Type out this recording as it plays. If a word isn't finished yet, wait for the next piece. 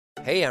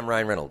Hey, I'm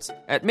Ryan Reynolds.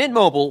 At Mint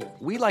Mobile,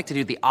 we like to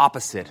do the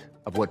opposite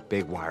of what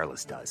Big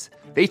Wireless does.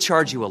 They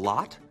charge you a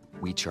lot,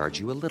 we charge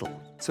you a little.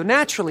 So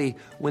naturally,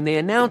 when they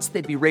announced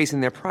they'd be raising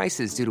their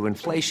prices due to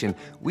inflation,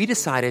 we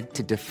decided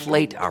to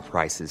deflate our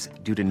prices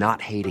due to not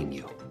hating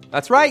you.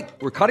 That's right.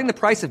 We're cutting the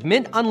price of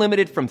Mint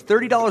Unlimited from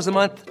 $30 a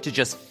month to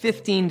just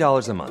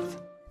 $15 a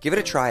month. Give it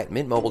a try at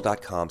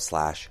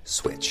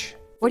mintmobile.com/switch.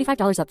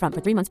 $45 up front for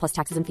 3 months plus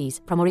taxes and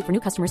fees. Promo rate for new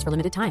customers for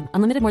limited time.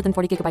 Unlimited more than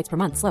 40 gigabytes per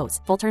month. Slows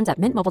full terms at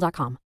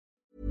mintmobile.com.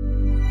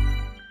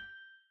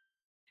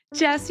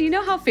 Jess, you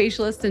know how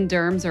facialists and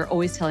derms are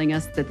always telling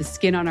us that the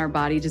skin on our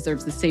body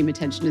deserves the same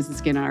attention as the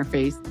skin on our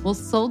face? Well,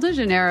 Sol de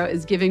Janeiro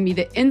is giving me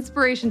the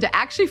inspiration to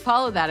actually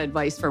follow that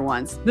advice for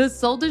once. The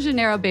Sol de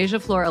Janeiro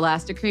Beija Flor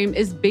Elastic Cream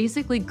is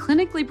basically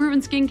clinically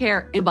proven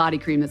skincare and body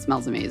cream that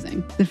smells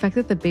amazing. The fact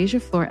that the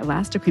Beija Flor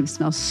Elastic Cream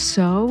smells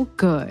so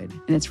good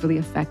and it's really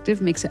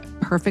effective makes it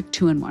perfect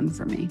 2-in-1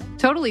 for me.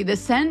 Totally, the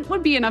scent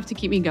would be enough to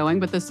keep me going,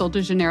 but the Sol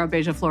de Janeiro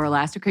Beija Flor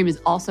Elastic Cream is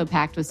also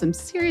packed with some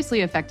seriously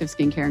effective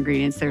skincare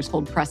ingredients. There's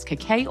cold pressed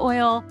cacao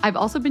oil. I've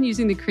also been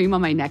using the cream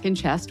on my neck and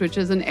chest, which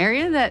is an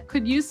area that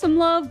could use some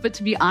love, but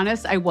to be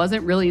honest, I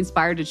wasn't really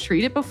inspired to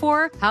treat it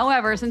before.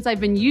 However, since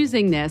I've been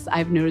using this,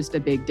 I've noticed a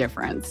big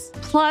difference.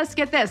 Plus,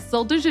 get this,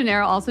 Sol de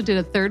Janeiro also did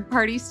a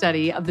third-party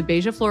study of the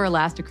Beija Flor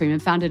Elastic Cream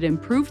and found it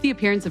improved the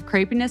appearance of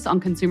crepiness on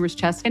consumers'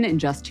 chest skin in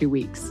just 2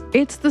 weeks.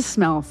 It's the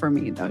smell for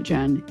me though,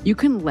 Jen. You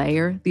can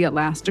layer the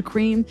Elastic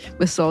Cream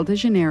with Sol de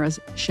Janeiro's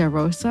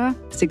Cheirosa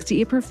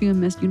 68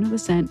 perfume mist. You know the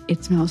scent.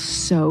 It smells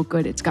so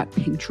good. It's got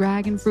pink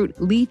dragon fruit,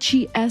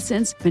 lychee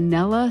essence,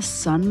 vanilla,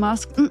 sun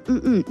musk,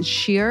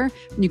 sheer.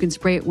 You can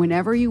spray it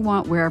whenever you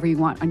want, wherever you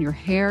want, on your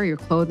hair, your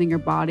clothing, your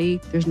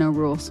body. There's no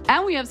rules.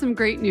 And we have some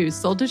great news.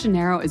 Sol de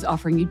Janeiro is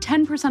offering you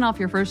 10% off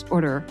your first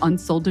order on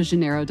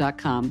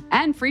soldejaneiro.com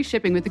and free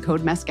shipping with the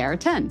code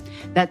MASCARA10.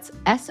 That's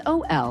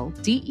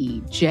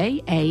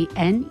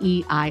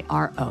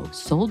SOLDEJANEIRO,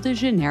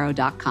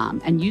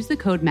 soldejaneiro.com, and use the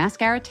code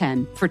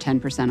MASCARA10 for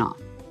 10% off.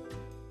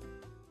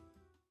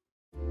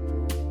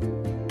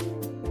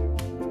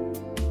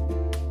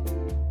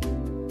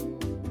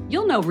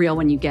 You'll know real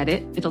when you get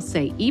it. It'll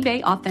say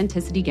eBay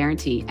Authenticity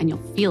Guarantee, and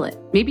you'll feel it.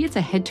 Maybe it's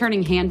a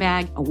head-turning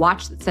handbag, a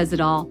watch that says it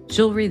all,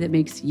 jewelry that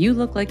makes you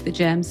look like the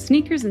gem,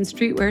 sneakers and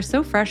streetwear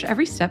so fresh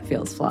every step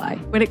feels fly.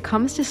 When it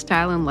comes to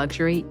style and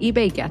luxury,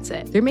 eBay gets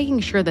it. They're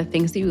making sure the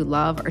things that you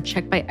love are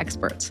checked by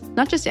experts.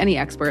 Not just any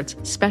experts,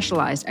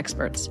 specialized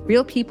experts.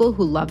 Real people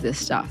who love this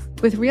stuff,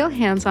 with real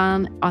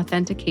hands-on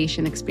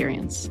authentication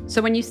experience.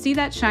 So when you see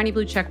that shiny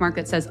blue checkmark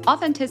that says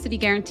Authenticity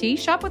Guarantee,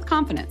 shop with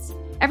confidence.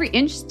 Every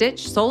inch,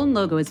 stitch, sole, and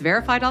logo is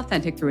verified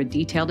authentic through a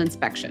detailed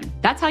inspection.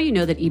 That's how you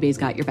know that eBay's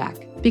got your back.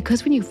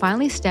 Because when you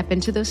finally step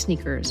into those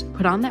sneakers,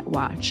 put on that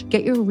watch,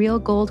 get your real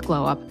gold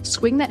glow up,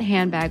 swing that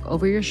handbag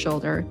over your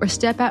shoulder, or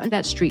step out in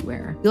that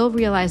streetwear, you'll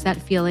realize that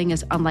feeling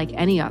is unlike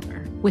any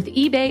other. With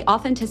eBay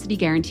Authenticity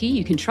Guarantee,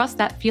 you can trust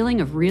that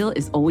feeling of real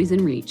is always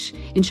in reach.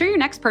 Ensure your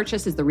next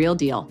purchase is the real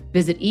deal.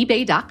 Visit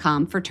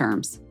ebay.com for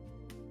terms.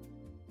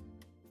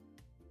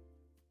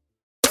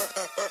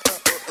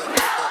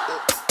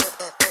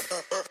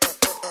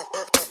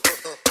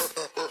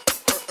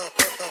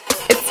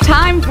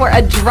 Time for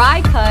a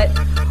dry cut,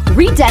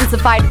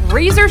 redensified,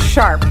 razor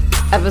sharp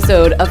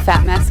episode of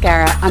Fat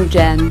Mascara. I'm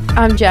Jen.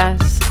 I'm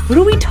Jess. What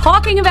are we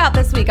talking about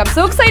this week? I'm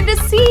so excited to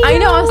see you. I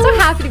know, I'm so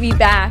happy to be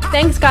back.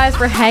 Thanks, guys,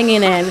 for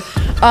hanging in.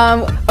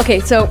 Okay,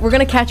 so we're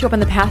going to catch you up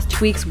on the past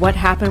 2 weeks, what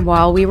happened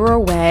while we were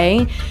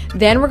away.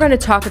 Then we're going to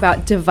talk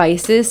about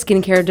devices,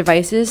 skincare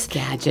devices.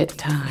 Gadget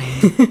time.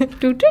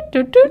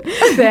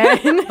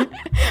 Then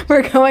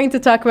we're going to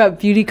talk about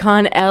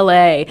BeautyCon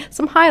LA.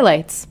 Some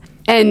highlights.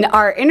 And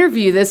our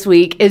interview this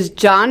week is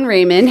John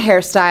Raymond,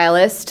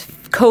 hairstylist,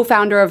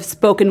 co-founder of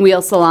Spoken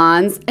Wheel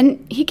Salons, and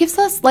he gives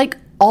us like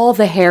all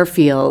the hair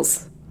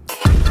feels.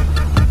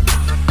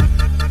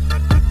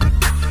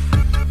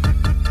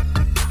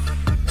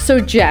 So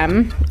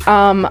Jem,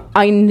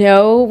 I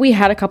know we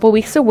had a couple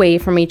weeks away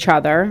from each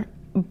other,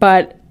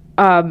 but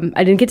I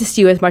didn't get to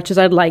see you as much as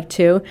I'd like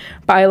to,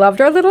 but I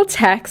loved our little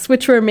texts,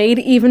 which were made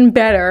even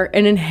better,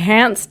 an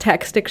enhanced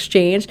text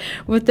exchange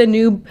with the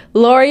new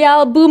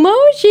L'Oreal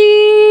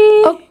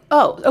Boomoji.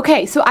 Oh,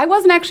 okay. So I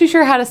wasn't actually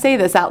sure how to say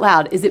this out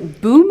loud. Is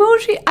it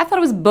Boomoji? I thought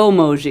it was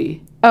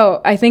Bomoji.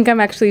 Oh, I think I'm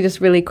actually just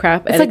really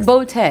crap. It's like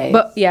Bote.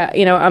 But yeah,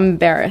 you know, I'm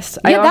embarrassed.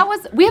 Yeah,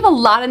 we have a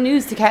lot of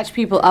news to catch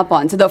people up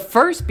on. So the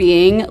first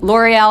being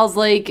L'Oreal's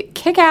like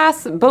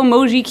kick-ass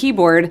Bomoji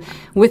keyboard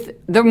with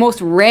the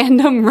most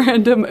random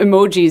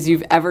emojis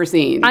you've ever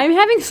seen. I'm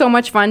having so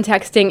much fun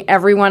texting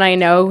everyone I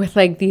know with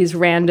like these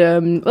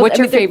random. What's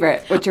your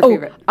favorite?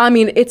 I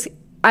mean,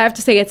 I have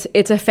to say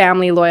it's a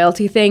family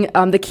loyalty thing.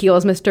 The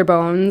Kiehl's Mr.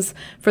 Bones.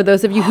 For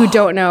those of you who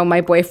don't know, my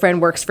boyfriend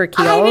works for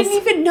Kiehl's. I didn't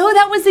even know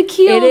that was a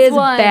Kiehl's It is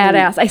one.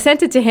 badass. I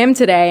sent it to him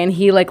today, and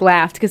he like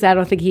laughed because I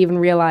don't think he even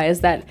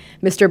realized that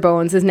Mr.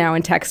 Bones is now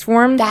in text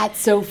form. That's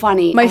so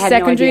funny. My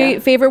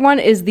secondary favorite one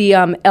is the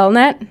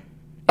Elnet.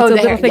 It's a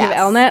little thing of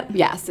Elnet.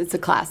 Yes, it's a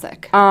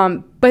classic.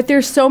 But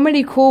there's so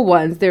many cool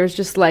ones. There's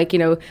just like,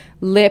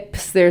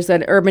 lips. There's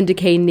an Urban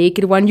Decay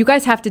naked one. You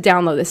guys have to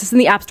download this. It's in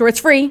the App Store. It's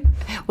free.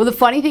 Well, the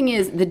funny thing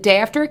is, the day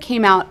after it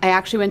came out, I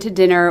actually went to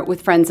dinner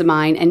with friends of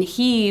mine, and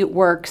he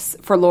works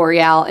for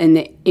L'Oreal in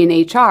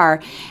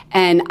HR.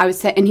 And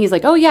and he's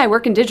like, "Oh yeah, I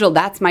work in digital.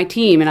 That's my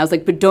team." And I was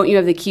like, "But don't you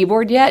have the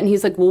keyboard yet?" And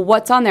he's like, "Well,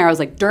 what's on there?" I was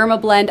like,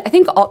 Dermablend. I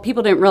think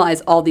people didn't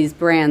realize all these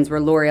brands were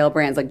L'Oreal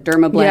brands, like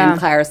Dermablend,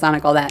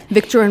 Clarisonic, all that.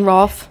 Victor and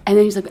Rolf. And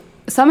then he's like,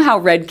 somehow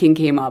Redken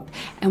came up,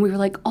 and we were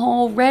like,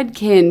 "Oh,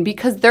 Redken,"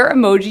 because their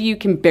emoji, you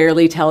can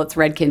barely tell it's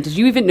Redken. Did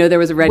you even know there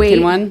was a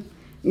Redken one?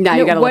 No,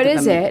 you gotta look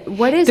at them.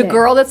 What is it? The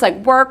girl that's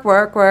like work.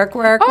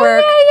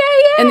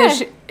 Oh, yeah.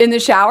 In the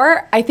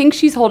shower, I think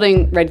she's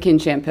holding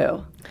Redken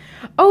shampoo.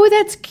 Oh,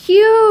 that's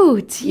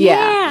cute.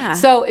 Yeah.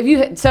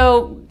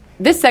 So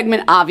this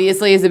segment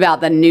obviously is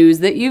about the news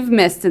that you've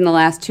missed in the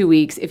last 2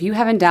 weeks. If you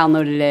haven't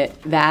downloaded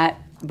it, that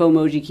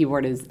Bomoji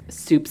keyboard is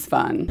soups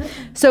fun.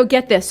 So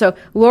get this. So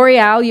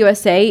L'Oreal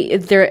USA,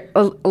 they're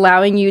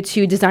allowing you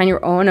to design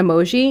your own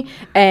emoji.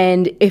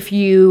 And if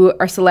you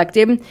are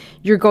selected,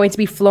 you're going to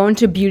be flown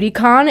to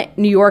BeautyCon,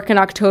 New York in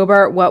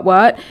October,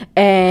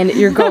 and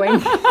you're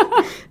going,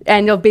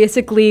 and you'll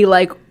basically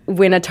like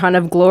win a ton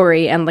of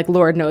glory and like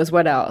Lord knows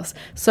what else.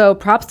 So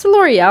props to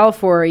L'Oreal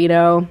for,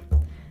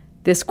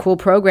 this cool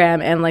program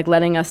and like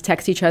letting us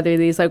text each other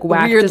these like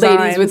whack weird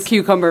designs. Ladies with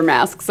cucumber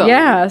masks on.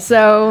 Yeah,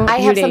 so I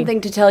have something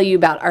to tell you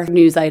about our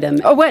news item.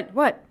 Oh,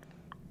 what?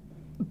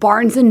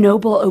 Barnes &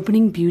 Noble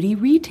opening beauty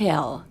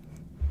retail.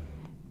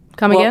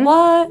 Come again?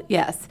 What?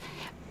 Yes.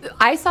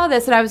 I saw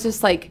this and I was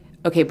just like,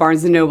 okay,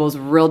 Barnes & Noble's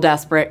real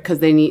desperate because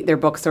their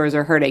bookstores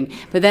are hurting.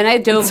 But then I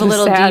dove a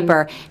little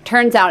deeper.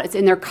 Turns out it's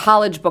in their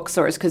college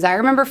bookstores because I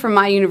remember from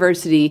my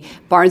university,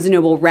 Barnes &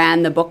 Noble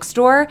ran the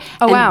bookstore.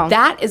 Oh, and wow.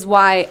 That is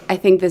why I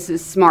think this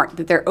is smart,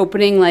 that they're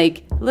opening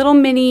like little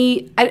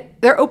mini,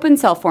 they're open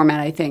cell format,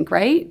 I think,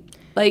 right?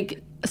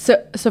 Like...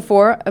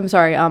 Sephora, I'm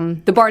sorry.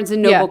 The Barnes &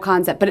 Noble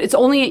concept, but it's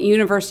only at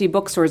university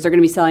bookstores. They're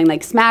going to be selling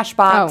like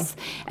Smashbox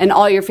and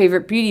all your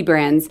favorite beauty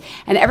brands.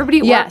 And everybody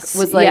at work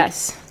was like,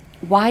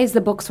 why is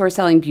the bookstore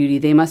selling beauty?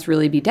 They must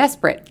really be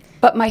desperate.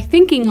 But my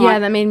thinking... Yeah,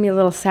 that made me a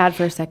little sad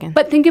for a second.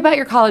 But think about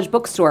your college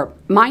bookstore.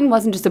 Mine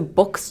wasn't just a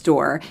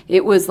bookstore.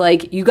 It was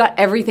like you got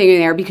everything in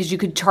there because you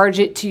could charge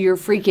it to your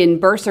freaking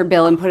bursar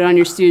bill and put it on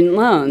your student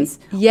loans.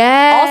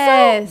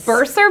 Yes. Also,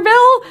 bursar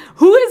bill?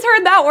 Who has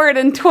heard that word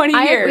in 20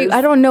 years?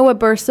 I don't know what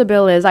bursar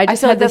bill is. I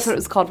feel like that's what it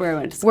was called where I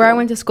went to school. Where I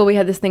went to school, we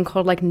had this thing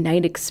called like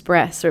Night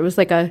Express. Or it was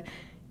like a...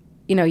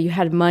 you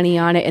had money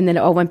on it, and then it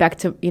all went back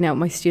to,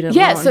 my student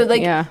loan. So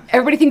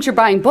everybody thinks you're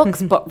buying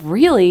books, but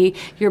really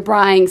you're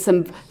buying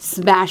some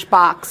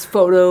Smashbox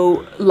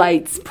Photo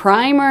Lights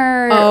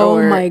primer.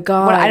 Oh my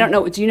God. I don't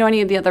know. Do you know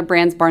any of the other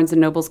brands Barnes &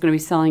 Noble's going to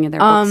be selling in their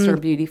bookstore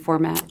beauty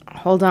format?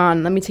 Hold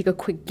on. Let me take a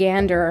quick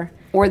gander.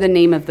 Or the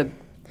name of the...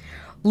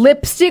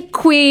 Lipstick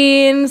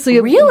Queen. So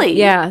really?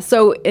 Yeah.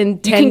 So in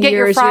 10 years... You can get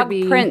your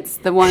Frog Prince,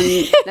 the one...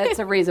 That's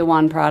a Razor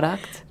Wand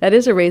product. That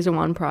is a Razor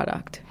Wand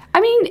product. I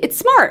mean, it's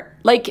smart.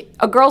 Like,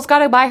 a girl's got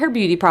to buy her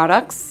beauty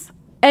products.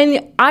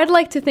 And I'd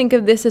like to think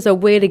of this as a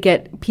way to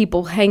get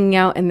people hanging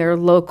out in their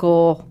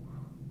local,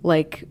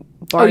 like,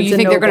 Barnes Oh, you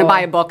think they're going to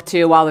buy a book,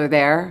 too, while they're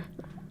there?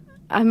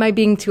 Am I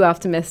being too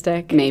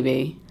optimistic?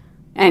 Maybe.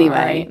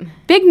 Anyway,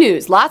 Big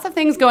news. Lots of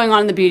things going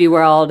on in the beauty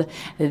world.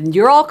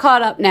 You're all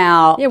caught up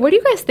now. Yeah, what do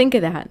you guys think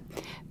of that?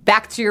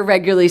 Back to your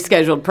regularly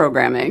scheduled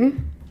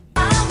programming.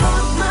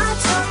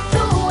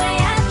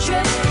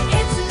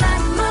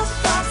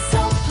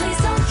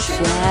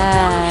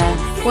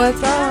 Yes.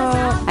 What's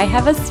up? I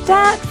have a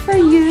stat for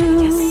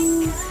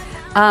you.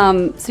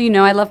 Yes.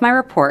 So I love my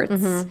reports.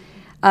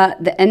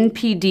 Mm-hmm. The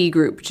NPD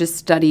group just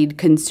studied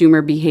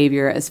consumer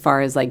behavior as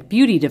far as like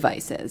beauty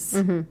devices.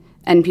 Mm-hmm.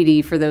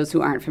 NPD, for those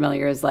who aren't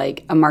familiar, is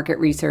like a market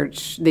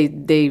research.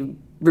 They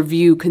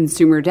review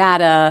consumer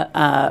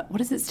data. What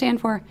does it stand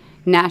for?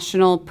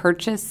 National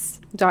Purchase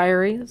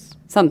Diaries?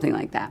 Something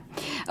like that.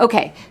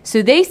 Okay,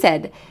 so they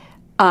said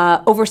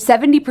over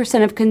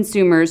 70% of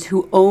consumers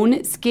who own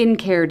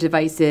skincare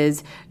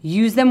devices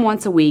use them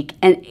once a week,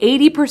 and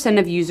 80%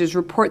 of users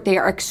report they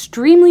are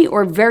extremely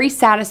or very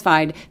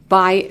satisfied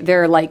by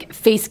their like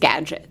face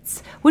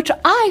gadgets, which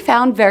I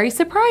found very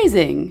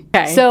surprising.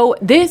 Okay. So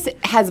this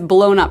has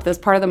blown up. This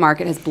part of the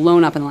market has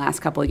blown up in the last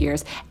couple of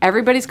years.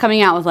 Everybody's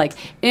coming out with like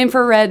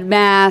infrared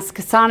mask,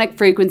 sonic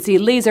frequency,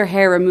 laser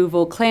hair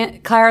removal,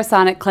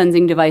 Clarisonic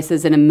cleansing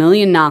devices, and a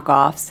million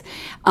knockoffs.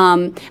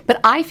 But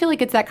I feel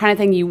like it's that kind of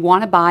thing you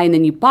want to buy and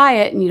then you buy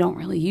it and you don't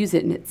really use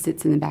it and it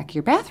sits in the back of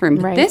your bathroom.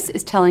 But this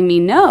is telling me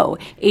no.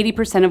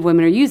 80% of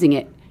women are using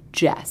it.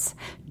 Jess,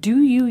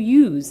 do you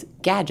use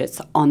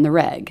gadgets on the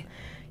reg?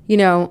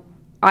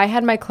 I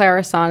had my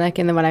Clarisonic,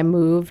 and then when I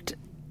moved,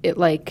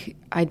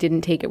 I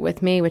didn't take it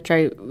with me, which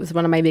was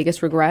one of my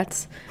biggest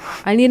regrets.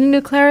 I need a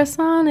new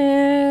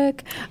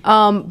Clarisonic.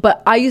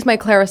 But I use my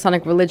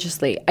Clarisonic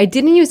religiously. I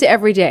didn't use it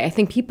every day. I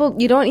think you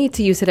don't need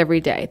to use it every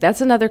day.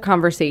 That's another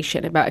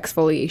conversation about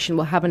exfoliation.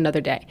 We'll have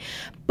another day.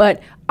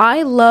 But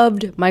I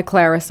loved my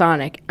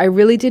Clarisonic. I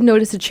really did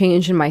notice a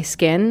change in my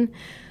skin.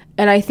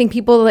 And I think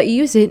people that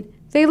use it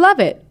They love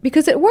it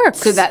because it works.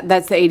 So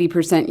that's the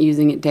 80%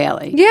 using it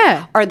daily.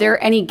 Yeah. Are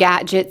there any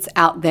gadgets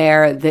out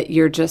there that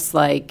you're just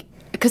like,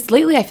 because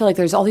lately I feel like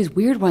there's all these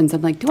weird ones.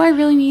 I'm like, do I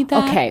really need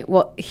that? Okay,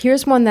 well,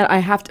 here's one that I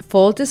have to,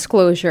 full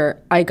disclosure,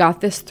 I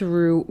got this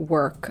through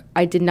work.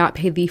 I did not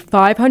pay the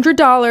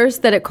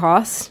 $500 that it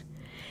costs.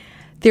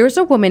 There's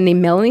a woman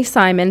named Melanie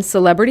Simon,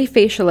 celebrity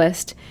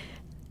facialist,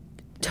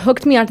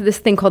 hooked me onto this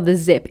thing called the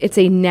Zip. It's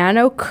a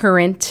nano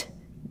current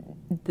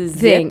The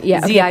thing. Zip?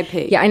 Yeah,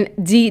 okay. ZIP. Yeah, and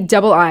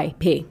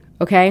ZIIP,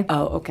 okay?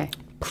 Oh, okay.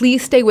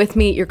 Please stay with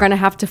me. You're going to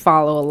have to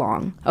follow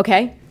along,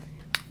 okay?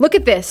 Look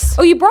at this.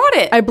 Oh, you brought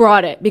it. I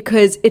brought it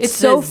because it's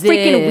so the Zip.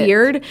 freaking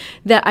weird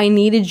that I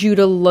needed you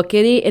to look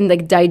at it and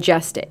like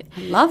digest it.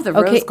 I love the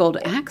rose gold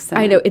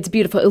accent. I know, it's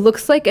beautiful. It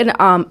looks like an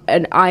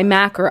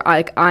iMac or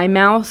like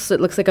iMouse.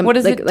 It looks like What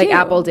does it like do?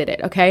 Apple did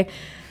it, okay?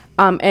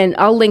 And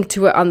I'll link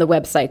to it on the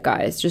website,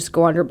 guys. Just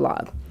go on her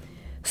blog.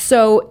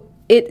 So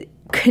it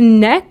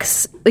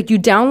connects, like you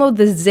download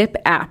the Zip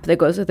app that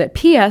goes with it.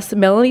 P.S.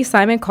 Melanie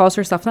Simon calls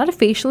herself not a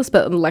facialist,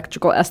 but an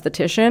electrical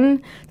esthetician,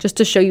 just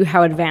to show you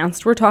how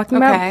advanced we're talking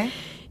about.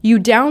 You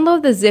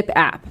download the Zip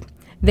app.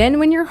 Then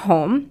when you're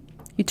home,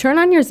 you turn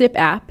on your Zip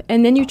app,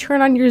 and then you turn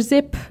on your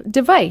Zip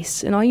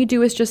device. And all you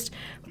do is just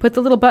put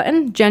the little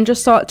button. Jen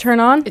just saw it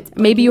turn on.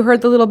 Maybe you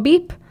heard the little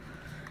beep.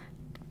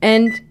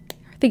 And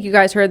I think you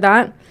guys heard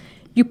that.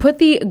 You put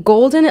the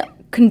golden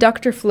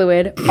conductor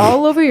fluid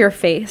all over your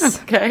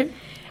face. Okay.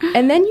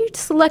 And then you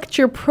select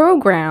your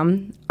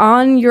program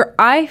on your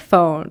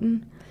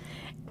iPhone.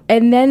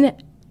 And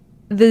then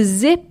the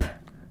Zip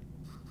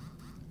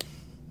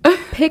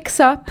picks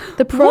up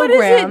the program. What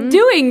is it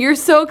doing? You're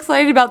so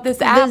excited about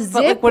this app,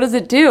 but like, what does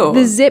it do?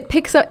 The Zip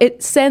picks up,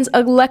 it sends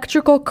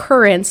electrical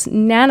currents,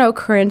 nano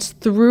currents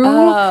through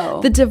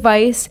the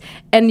device,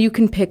 and you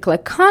can pick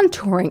like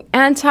contouring,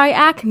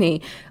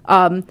 anti-acne,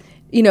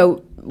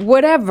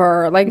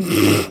 whatever, like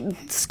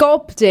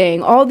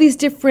sculpting, all these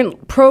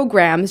different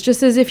programs,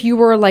 just as if you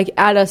were like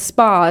at a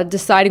spa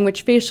deciding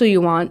which facial you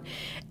want.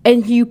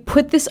 And you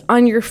put this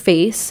on your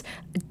face.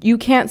 You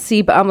can't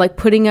see, but I'm like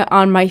putting it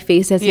on my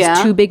face as these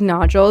two big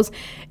nodules.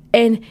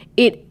 And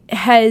it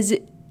has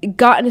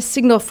gotten a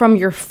signal from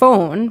your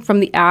phone, from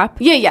the app.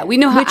 Yeah, we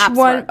know how apps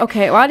work.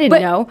 Okay, well, I didn't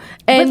know.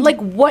 But like,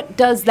 what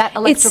does that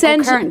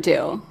electrical current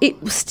do?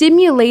 It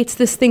stimulates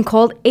this thing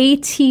called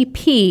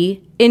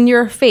ATP in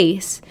your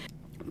face.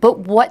 But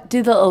what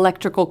do the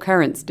electrical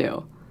currents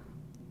do?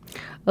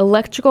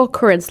 Electrical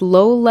currents,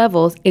 low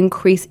levels,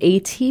 increase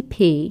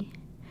ATP,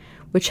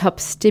 which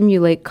helps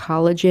stimulate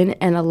collagen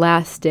and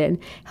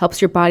elastin,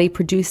 helps your body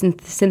produce and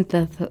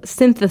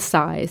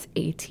synthesize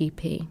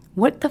ATP.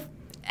 What the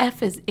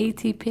F is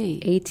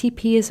ATP?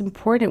 ATP is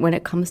important when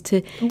it comes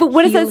to But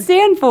what does that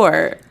stand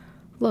for?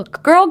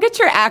 Look, Girl, get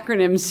your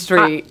acronyms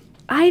straight.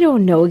 I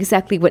don't know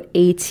exactly what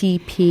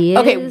ATP is.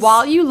 Okay,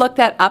 while you look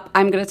that up,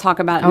 I'm going to talk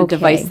about a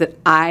device that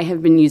I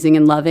have been using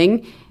and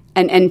loving,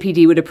 and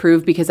NPD would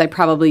approve because I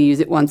probably use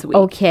it once a week.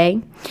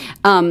 Okay.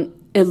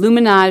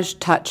 Illuminage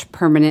Touch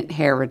Permanent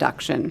Hair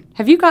Reduction.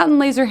 Have you gotten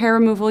laser hair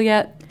removal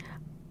yet?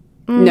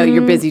 No,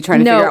 you're busy trying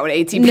to figure out what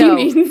ATP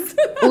means.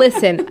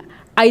 Listen,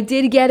 I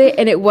did get it,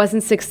 and it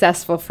wasn't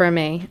successful for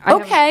me.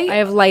 I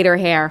have lighter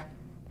hair.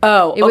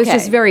 Oh, It was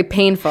just very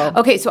painful.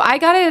 Okay, so I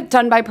got it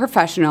done by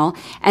professional,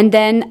 and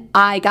then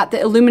I got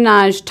the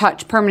Illuminage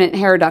Touch Permanent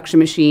Hair Reduction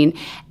Machine,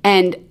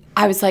 and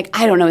I was like,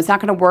 I don't know, it's not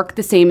going to work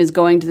the same as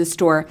going to the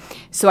store.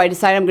 So I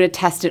decided I'm going to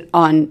test it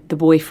on the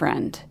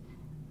boyfriend.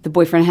 The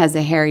boyfriend has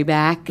a hairy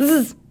back.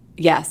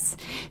 Yes.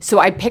 So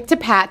I picked a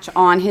patch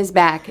on his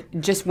back,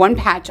 just one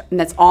patch, and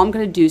that's all I'm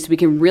going to do so we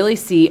can really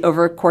see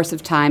over a course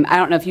of time. I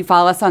don't know if you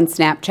follow us on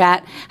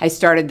Snapchat. I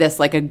started this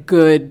like a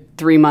good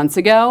 3 months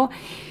ago.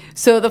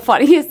 So the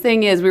funniest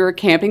thing is we were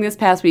camping this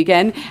past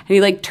weekend, and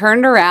he like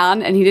turned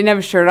around, and he didn't have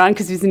a shirt on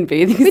because he was in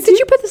bathing suit. Wait, did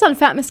you put this on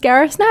Fat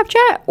Mascara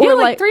Snapchat? Or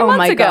like 3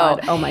 months ago.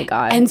 Oh my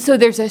God. And so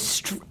there's a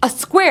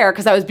square,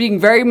 because I was being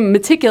very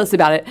meticulous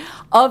about it,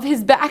 of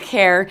his back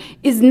hair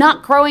is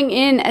not growing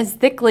in as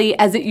thickly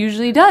as it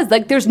usually does.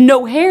 Like there's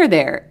no hair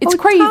there. It's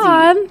crazy.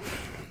 Todd.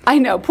 I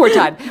know, poor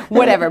Todd.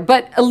 Whatever.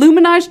 But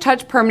Illuminage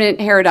Touch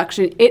Permanent Hair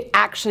Reduction, it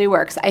actually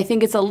works. I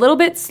think it's a little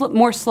bit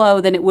more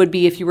slow than it would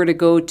be if you were to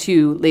go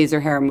to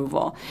laser hair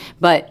removal.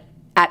 But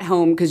at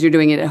home, because you're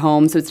doing it at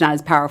home, so it's not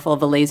as powerful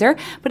of a laser.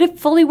 But it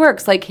fully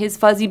works. Like his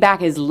fuzzy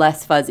back is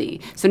less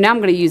fuzzy. So now I'm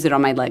going to use it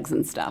on my legs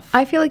and stuff.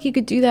 I feel like you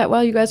could do that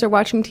while you guys are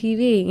watching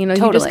TV. You know,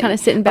 you just kind of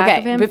sit in back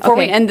of him. Before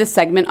we end this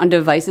segment on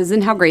devices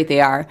and how great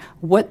they are,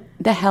 what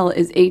the hell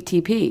is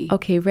ATP?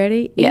 Okay,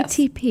 ready? Yes.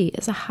 ATP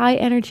is a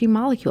high-energy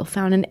molecule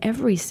found in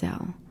every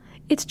cell.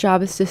 Its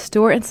job is to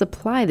store and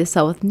supply the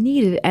cell with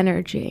needed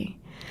energy.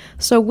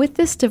 So with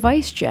this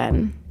device,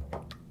 Jen...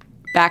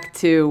 Back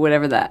to what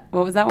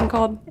was that one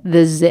called?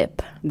 The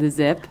Zip. The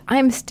Zip. I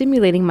am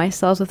stimulating my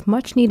cells with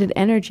much-needed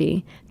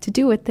energy to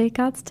do what they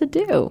got to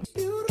do.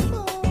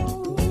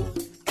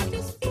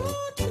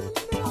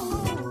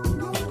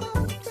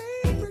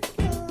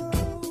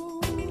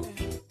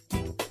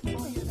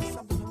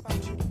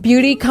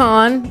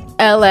 BeautyCon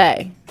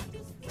LA.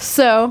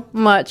 So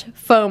much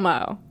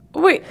FOMO.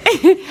 Wait.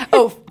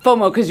 Oh,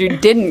 FOMO because you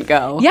didn't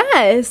go.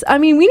 Yes. I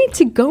mean, we need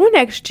to go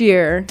next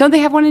year. Don't they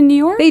have one in New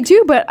York? They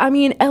do, but I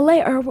mean,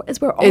 LA is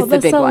where all the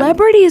big one.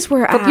 celebrities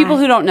were at. For people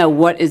who don't know,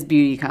 what is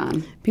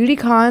BeautyCon?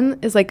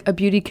 BeautyCon is like a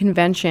beauty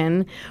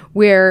convention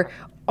where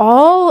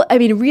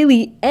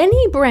really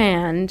any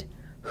brand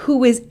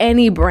who is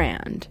any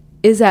brand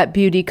is at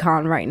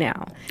BeautyCon right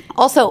now.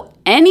 Also,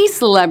 any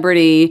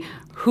celebrity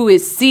who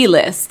is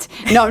C-list.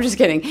 No, I'm just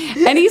kidding.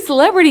 Any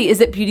celebrity is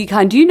at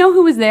BeautyCon. Do you know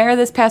who was there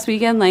this past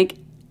weekend? Like,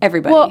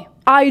 everybody. Well,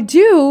 I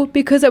do,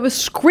 because I was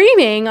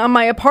screaming on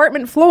my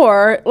apartment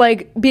floor,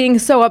 like being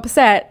so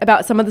upset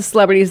about some of the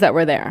celebrities that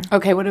were there.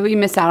 Okay, what did we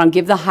miss out on?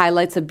 Give the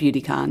highlights of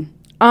BeautyCon.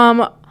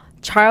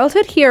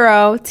 Childhood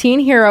hero, teen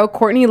hero,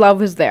 Courtney Love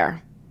was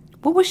there.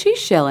 What was she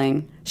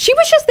shilling? She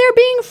was just there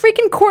being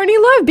freaking Courtney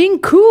Love, being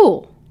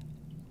cool.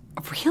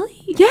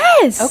 Really?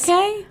 Yes.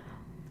 Okay.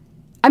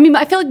 I mean,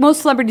 I feel like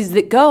most celebrities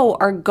that go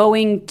are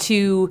going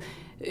to,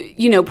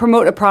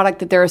 promote a product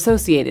that they're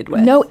associated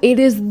with. No, it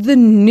is the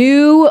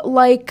new,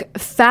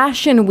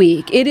 fashion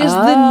week. It is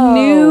the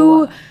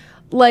new,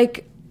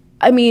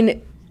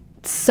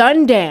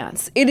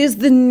 Sundance. It is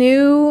the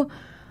new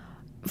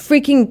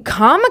freaking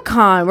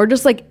Comic-Con. We're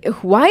just like,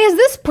 why is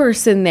this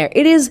person there?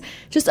 It is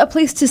just a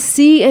place to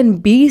see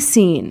and be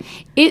seen.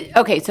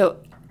 Okay, so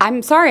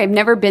I'm sorry, I've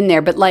never been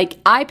there, but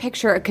I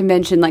picture a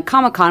convention like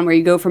Comic-Con where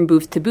you go from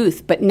booth to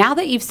booth. But now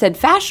that you've said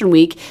Fashion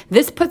Week,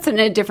 this puts it in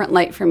a different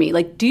light for me.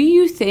 Do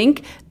you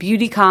think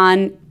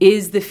BeautyCon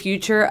is the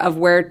future of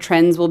where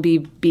trends will be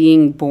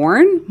being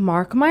born?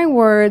 Mark my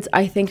words,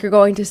 I think you're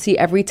going to see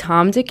every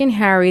Tom, Dick, and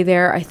Harry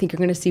there. I think you're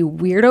going to see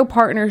weirdo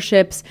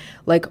partnerships.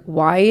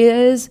 Why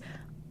is,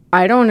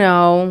 I don't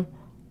know,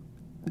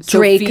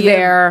 Drake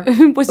there?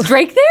 Was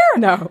Drake there?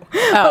 No.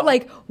 Oh.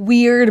 But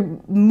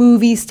weird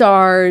movie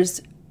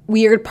stars,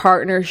 weird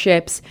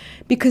partnerships,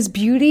 because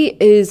beauty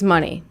is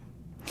money.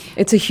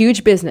 It's a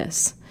huge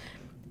business.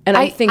 And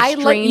I think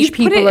strange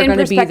people are going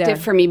to be there. Put it in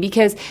perspective for me,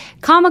 because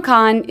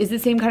Comic-Con is the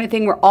same kind of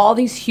thing where all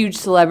these huge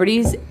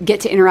celebrities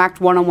get to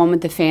interact one-on-one with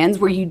the fans,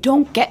 where you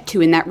don't get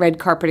to in that red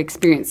carpet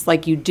experience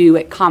like you do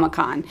at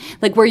Comic-Con.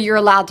 Where you're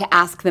allowed to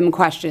ask them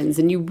questions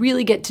and you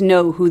really get to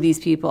know who these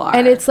people are.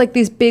 And it's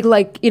these big,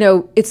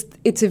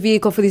 it's a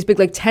vehicle for these big,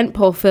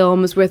 tentpole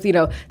films with,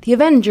 the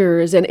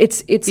Avengers, and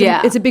it's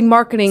a big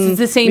marketing It's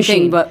the same machine.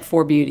 thing, but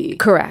for beauty.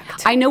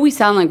 Correct. I know we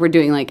sound like we're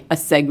doing a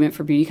segment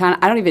for BeautyCon.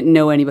 I don't even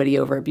know anybody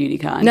over at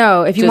BeautyCon.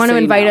 No, if you want to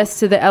invite us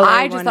to the LA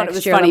I one just thought it next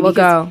was year, funny we'll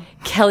because go.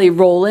 Kelly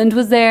Rowland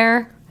was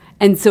there,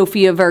 and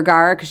Sofia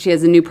Vergara because she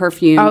has a new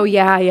perfume. Oh,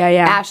 yeah.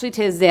 Ashley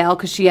Tisdale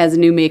because she has a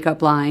new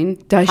makeup line.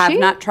 Does she? Have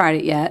not tried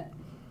it yet,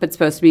 but it's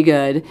supposed to be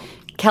good.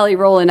 Kelly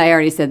Rowland, I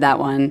already said that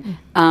one.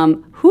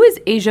 Who is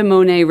Asia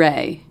Monet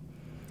Ray?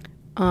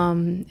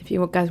 If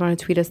you guys want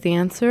to tweet us the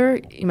answer,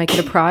 you might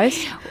get a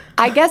prize.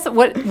 I guess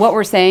what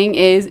we're saying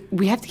is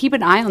we have to keep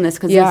an eye on this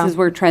because this is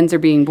where trends are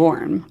being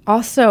born.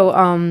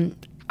 Also,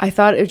 I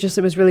thought it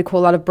was really cool.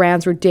 A lot of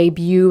brands were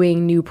debuting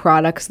new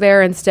products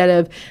there instead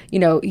of,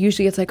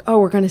 usually it's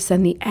we're going to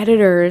send the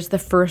editors the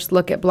first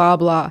look at blah,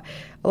 blah.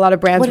 A lot of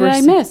brands What did I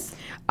miss?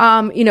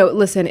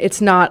 Listen, it's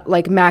not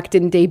MAC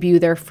didn't debut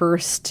their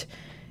first,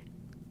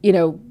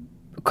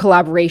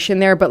 collaboration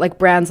there, but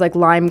brands like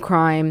Lime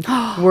Crime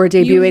were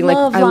debuting. You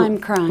love Lime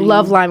Crime.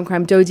 Love Lime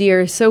Crime.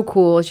 Dodier is so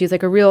cool. She's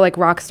a real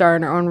rock star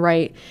in her own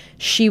right.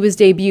 She was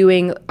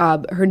debuting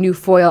her new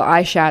foil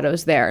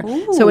eyeshadows there.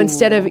 Ooh. So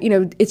instead of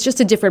it's just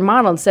a different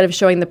model. Instead of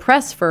showing the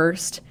press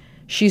first,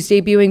 she's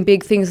debuting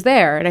big things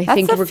there. And I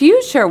think that's the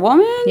future,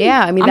 woman.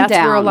 Yeah, I mean that's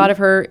down. where a lot of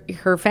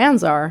her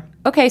fans are.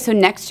 Okay, so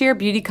next year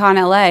BeautyCon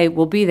LA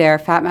will be there.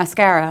 Fat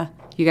Mascara.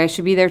 You guys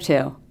should be there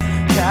too.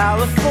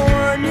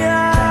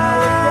 California.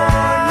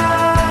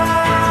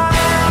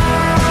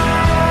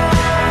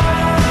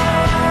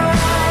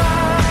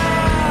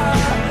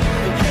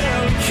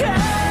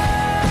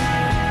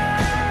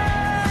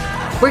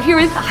 We're here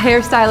with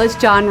hairstylist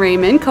John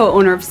Raymond,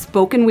 co-owner of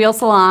Spoken Wheel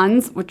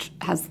Salons, which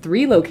has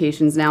 3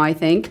 locations now, I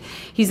think.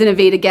 He's an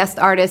Aveda guest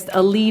artist,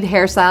 a lead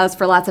hairstylist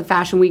for lots of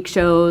Fashion Week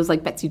shows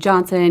like Betsy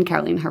Johnson,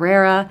 Carolina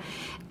Herrera,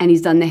 and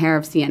he's done the hair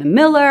of Sienna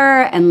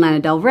Miller and Lana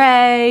Del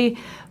Rey.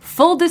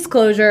 Full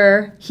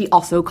disclosure, he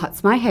also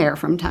cuts my hair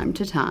from time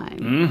to time.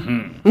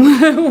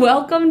 Mm-hmm.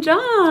 Welcome,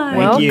 John.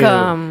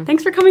 Welcome.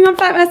 Thanks for coming on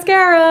Fat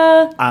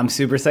Mascara. I'm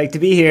super psyched to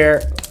be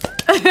here.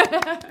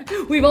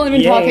 We've only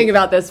been talking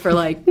about this for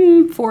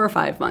 4 or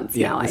 5 months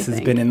now, I think. This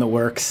has been in the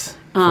works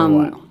for a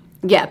while.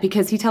 Yeah,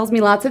 because he tells me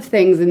lots of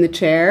things in the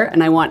chair,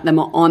 and I want them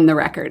on the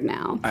record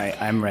now.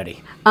 I'm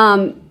ready.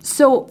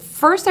 So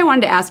first I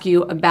wanted to ask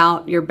you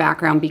about your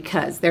background,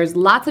 because there's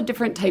lots of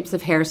different types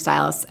of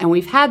hairstylists, and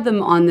we've had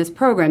them on this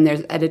program.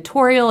 There's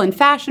editorial and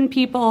fashion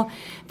people.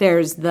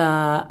 There's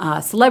the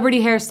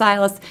celebrity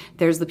hairstylists.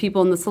 There's the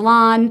people in the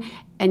salon.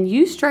 And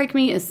you strike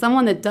me as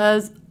someone that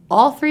does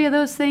all 3 of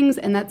those things,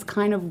 and that's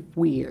kind of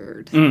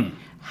weird.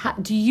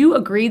 Do you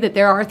agree that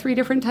there are 3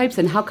 different types,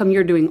 and how come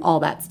you're doing all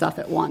that stuff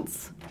at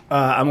once?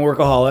 I'm a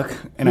workaholic,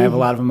 and I have a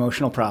lot of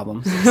emotional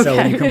problems. So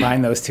when you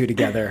combine those 2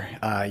 together,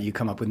 you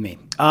come up with me.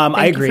 I agree.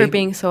 Thank you for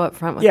being so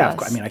upfront with us. Yeah,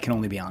 I mean, I can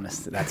only be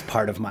honest. That's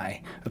part of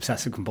my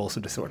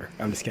obsessive-compulsive disorder.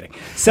 I'm just kidding.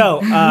 So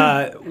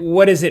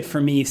what is it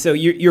for me? So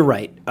you're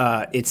right.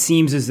 It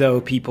seems as though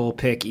people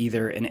pick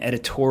either an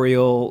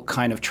editorial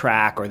kind of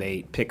track or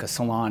they pick a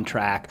salon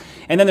track.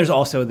 And then there's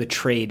also the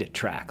trade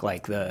track,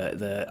 like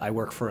the I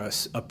work for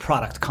a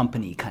product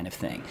company kind of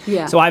thing.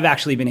 Yeah. So I've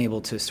actually been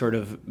able to sort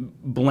of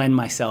blend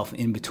myself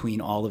in between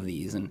all of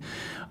these. And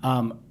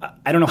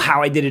I don't know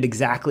how I did it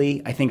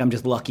exactly. I think I'm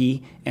just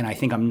lucky, and I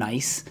think I'm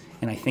nice,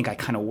 and I think I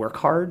kind of work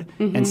hard.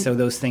 And so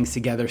those things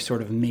together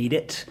sort of made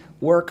it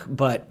work.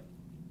 But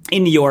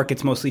in New York,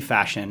 it's mostly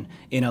fashion.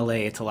 In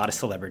LA, it's a lot of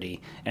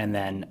celebrity. And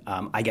then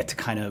I get to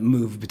kind of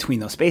move between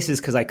those spaces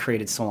because I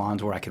created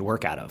salons where I could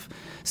work out of.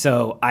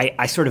 So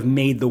I sort of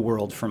made the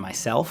world for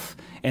myself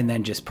and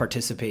then just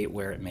participate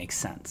where it makes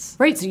sense.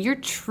 Right, so you're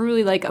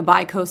truly like a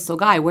bi-coastal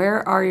guy.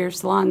 Where are your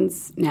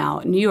salons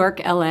now? New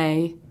York,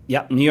 LA?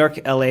 Yep, New York,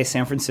 LA,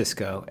 San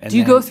Francisco. And do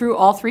you go through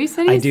all 3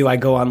 cities? I do. I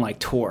go on like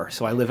tour.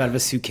 So I live out of a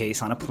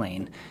suitcase on a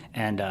plane,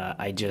 and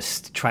I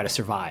just try to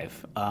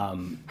survive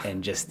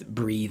and just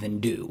breathe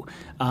and do.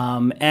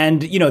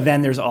 And,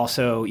 then there's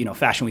also,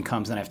 Fashion Week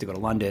comes, then I have to go to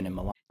London and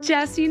Milan.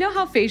 Jess, you know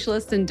how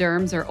facialists and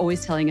derms are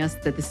always telling us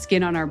that the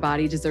skin on our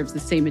body deserves the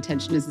same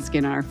attention as the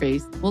skin on our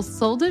face? Well,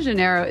 Sol de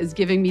Janeiro is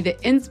giving me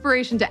the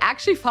inspiration to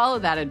actually follow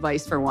that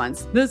advice for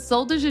once. The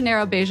Sol de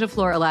Janeiro Beija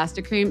Flor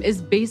Elastic Cream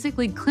is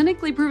basically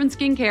clinically proven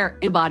skincare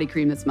and body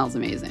cream that smells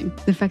amazing.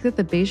 The fact that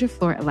the Beija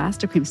Flor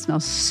Elastic Cream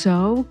smells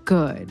so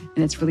good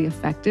and it's really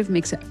effective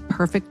makes it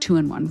perfect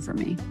 2-in-1 for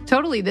me.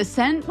 Totally. The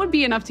scent would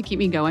be enough to keep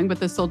me going,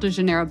 but the Sol de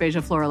Janeiro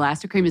Beija Flor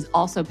Elastic Cream is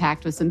also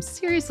packed with some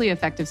seriously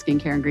effective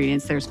skincare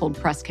ingredients. There's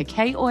cold-pressed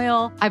cacao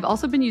oil. I've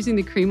also been using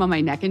the cream on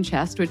my neck and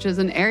chest, which is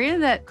an area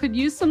that could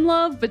use some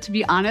love, but to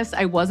be honest,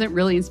 I wasn't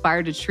really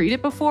inspired to treat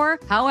it before.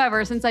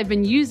 However, since I've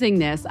been using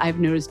this, I've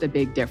noticed a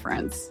big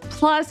difference.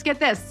 Plus, get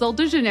this, Sol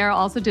de Janeiro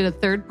also did a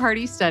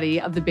third-party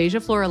study of the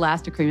Beija Flor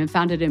Elastic Cream and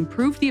found it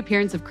improved the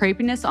appearance of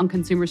crepiness on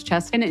consumers'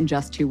 chest skin in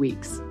just 2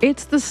 weeks.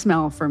 It's the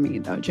smell for me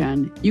though,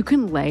 Jen. You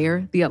can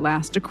layer the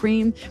Elastic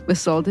Cream with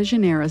Sol de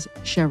Janeiro's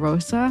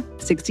Cheirosa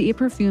 68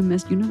 perfume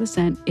mist. You know the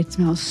scent. It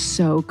smells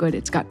so good.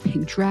 It's got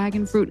pink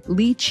dragon fruit,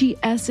 lychee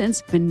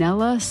essence,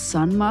 vanilla,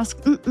 sun musk,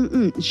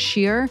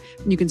 sheer.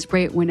 You can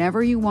spray it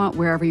whenever you want,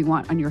 wherever you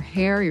want, on your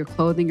hair, your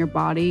clothing, your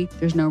body.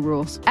 There's no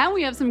rules. And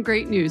we have some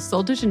great news.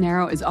 Sol de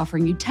Janeiro is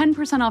offering you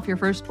 10% off your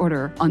first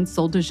order on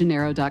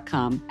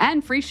soldejaneiro.com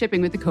and free shipping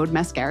with the code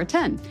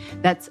MASCARA10.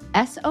 That's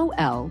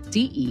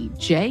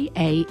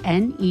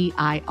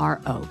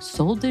SOLDEJANEIRO,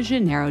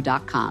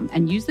 soldejaneiro.com,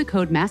 and use the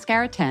code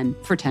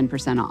MASCARA10 for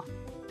 10% off.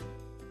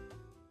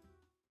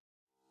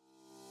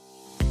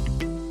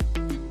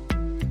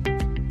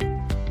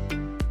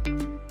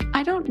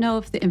 I don't know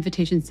if the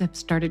invitations have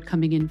started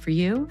coming in for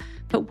you,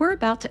 but we're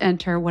about to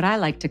enter what I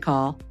like to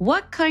call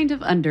what kind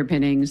of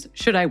underpinnings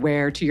should I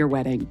wear to your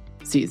wedding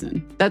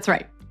season? That's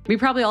right. We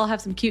probably all have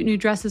some cute new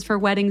dresses for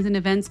weddings and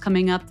events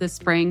coming up this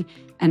spring,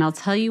 and I'll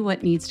tell you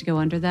what needs to go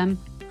under them: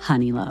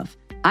 Honey Love.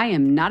 I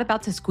am not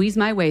about to squeeze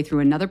my way through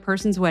another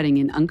person's wedding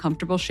in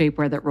uncomfortable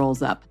shapewear that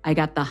rolls up. I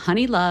got the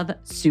Honey Love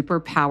Super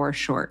Power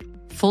Short.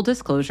 Full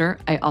disclosure,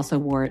 I also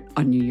wore it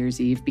on New Year's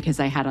Eve because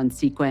I had on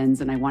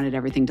sequins and I wanted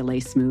everything to lay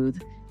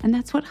smooth. And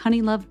that's what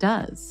Honey Love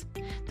does.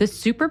 The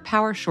Super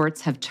Power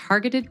Shorts have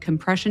targeted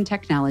compression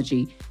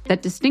technology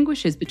that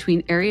distinguishes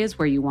between areas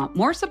where you want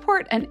more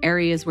support and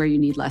areas where you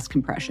need less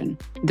compression.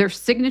 Their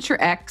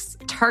Signature X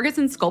targets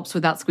and sculpts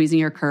without squeezing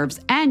your curves,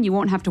 and you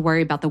won't have to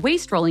worry about the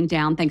waist rolling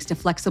down thanks to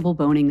flexible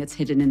boning that's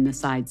hidden in the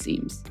side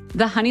seams.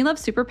 The Honey Love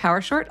Super Power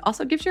Short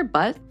also gives your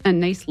butt a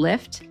nice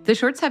lift. The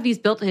shorts have these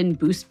built-in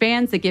boost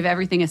bands that give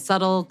everything a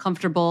subtle,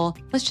 comfortable,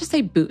 let's just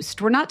say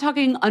boost. We're not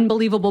talking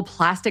unbelievable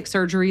plastic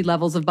surgery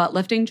levels of butt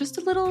lifting, just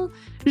a little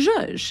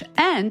zhuzh.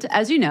 And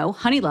as you know,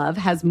 Honey Love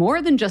has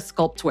more than just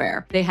sculpt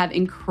wear. They have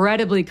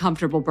incredibly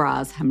comfortable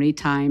bras. How many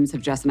times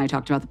have Jess and I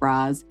talked about the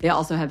bras? They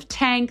also have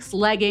tanks,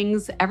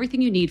 leggings,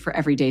 everything you need for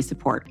everyday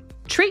support.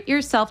 Treat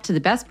yourself to the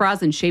best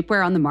bras and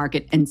shapewear on the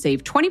market and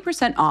save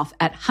 20% off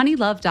at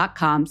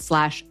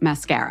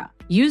honeylove.com/mascara.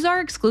 Use our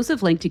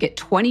exclusive link to get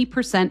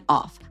 20%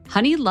 off.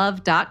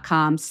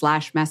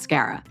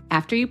 honeylove.com/mascara.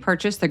 After you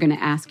purchase, they're going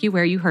to ask you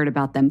where you heard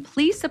about them.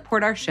 Please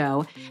support our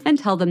show and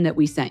tell them that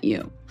we sent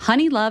you.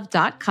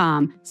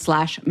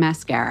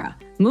 honeylove.com/mascara.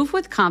 Move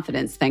with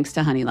confidence thanks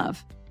to Honey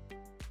Love.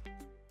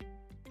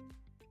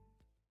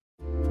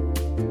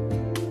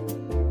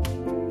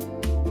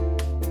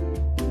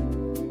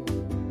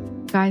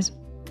 Guys,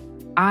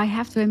 I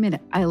have to admit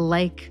it. I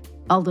like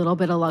a little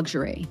bit of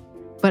luxury,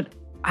 but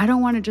I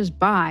don't want to just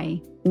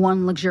buy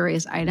one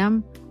luxurious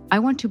item. I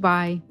want to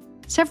buy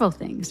several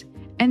things.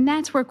 And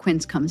that's where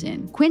Quince comes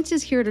in. Quince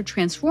is here to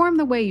transform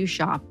the way you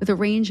shop with a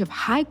range of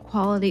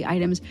high-quality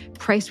items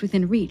priced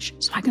within reach,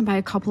 so I can buy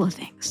a couple of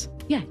things.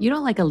 Yeah, you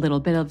don't like a little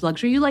bit of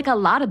luxury. You like a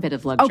lot of bit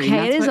of luxury.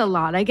 Okay, it is a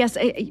lot. I guess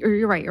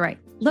you're right.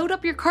 Load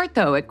up your cart,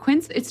 though. At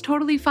Quince, it's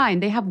totally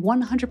fine. They have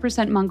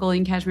 100%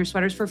 Mongolian cashmere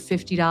sweaters for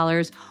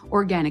 $50,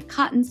 organic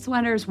cotton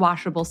sweaters,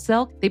 washable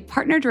silk. They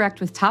partner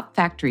direct with top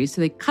factories, so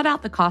they cut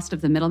out the cost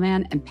of the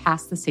middleman and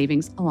pass the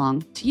savings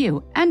along to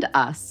you and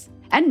us.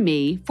 And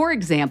me, for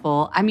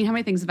example. I mean, how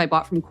many things have I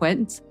bought from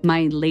Quince?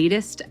 My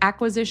latest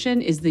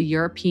acquisition is the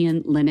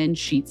European linen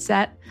sheet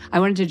set. I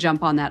wanted to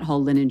jump on that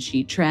whole linen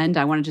sheet trend.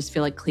 I want to just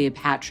feel like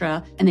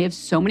Cleopatra. And they have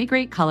so many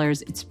great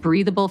colors. It's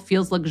breathable,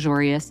 feels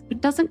luxurious,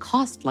 but doesn't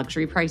cost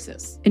luxury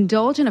prices.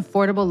 Indulge in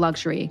affordable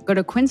luxury. Go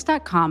to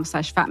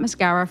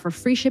quince.com/fatmascara for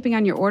free shipping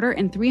on your order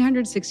and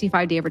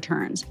 365-day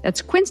returns.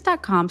 That's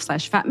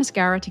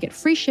quince.com/fatmascara to get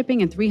free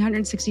shipping and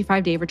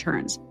 365-day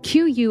returns.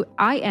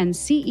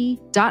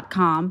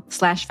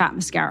 QUINCE.com/fatmascara.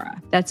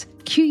 That's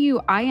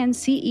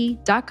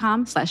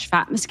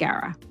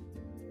QUINCE.com/fatmascara.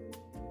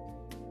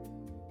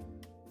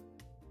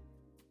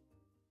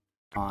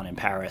 On in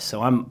Paris,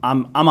 so I'm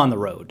on the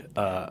road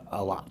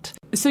a lot.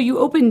 So you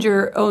opened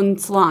your own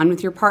salon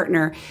with your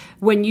partner.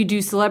 When you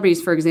do celebrities,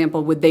 for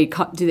example, do they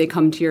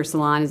come to your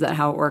salon? Is that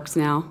how it works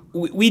now?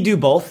 We do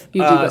both.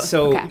 You do both.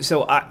 So Okay.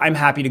 so I'm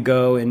happy to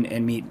go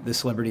and meet the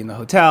celebrity in the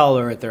hotel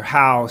or at their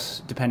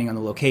house, depending on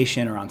the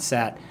location or on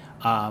set.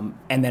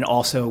 And then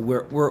also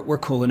we're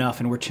cool enough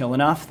and we're chill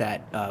enough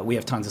that we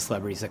have tons of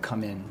celebrities that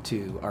come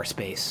into our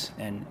space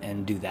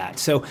and do that.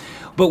 So,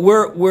 but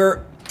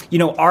we're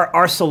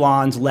our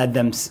salons led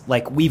them,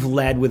 like we've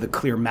led with a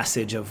clear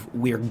message of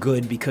we're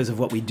good because of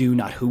what we do,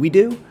 not who we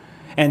do.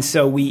 And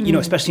so we,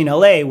 especially in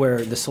LA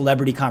where the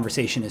celebrity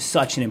conversation is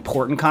such an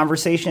important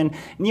conversation,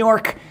 New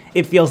York,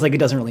 it feels like it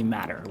doesn't really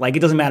matter. Like it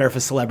doesn't matter if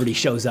a celebrity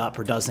shows up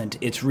or doesn't.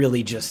 It's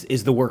really just,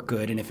 is the work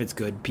good? And if it's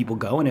good, people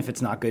go. And if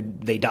it's not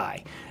good, they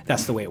die.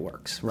 That's the way it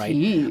works, right?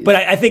 Jeez. But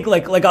I think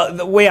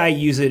the way I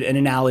use it, an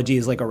analogy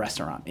is like a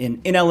restaurant. In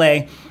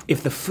LA,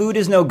 if the food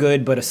is no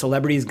good, but a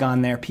celebrity's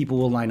gone there, people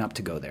will line up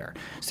to go there.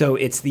 So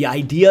it's the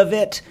idea of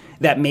it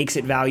that makes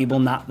it valuable,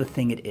 not the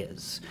thing it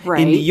is.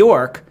 Right. In New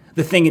York,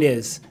 the thing it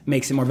is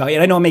makes it more valuable.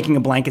 And I know I'm making a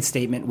blanket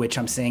statement, which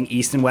I'm saying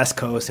East and West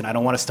Coast, and I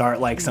don't want to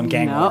start like some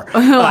gang war.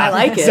 I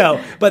like it.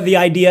 So, but the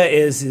idea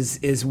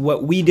is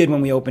what we did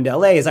when we opened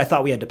LA is I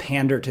thought we had to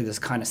pander to this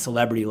kind of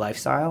celebrity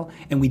lifestyle,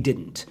 and we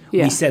didn't.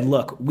 Yeah. We said,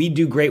 look, we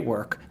do great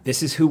work.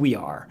 This is who we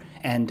are.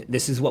 And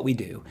this is what we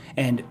do.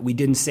 And we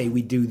didn't say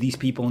we do these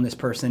people and this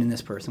person and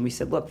this person. We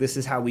said, look, this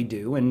is how we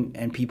do.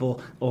 And people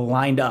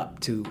lined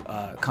up to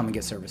come and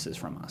get services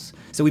from us.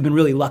 So we've been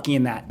really lucky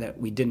in that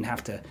we didn't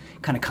have to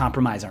kind of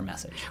compromise our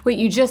message. Wait,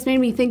 you just made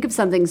me think of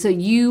something. So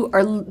you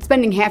are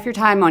spending half your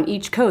time on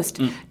each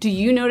coast. Do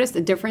you notice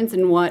a difference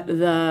in what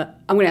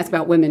I'm going to ask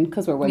about women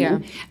because we're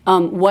women,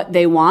 what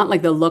they want,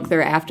 like the look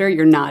they're after?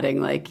 You're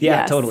nodding like,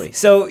 yeah, yes. Totally.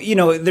 So,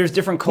 there's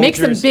different cultures.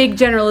 Make some big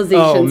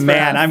generalizations. Oh, for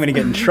man, us. I'm going to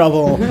get in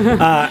trouble.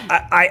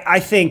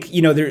 I think,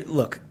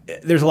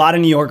 there's a lot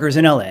of New Yorkers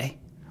in LA,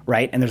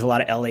 right? And there's a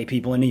lot of LA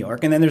people in New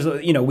York. And then there's,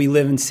 we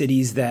live in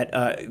cities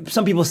that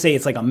some people say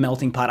it's like a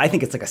melting pot. I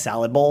think it's like a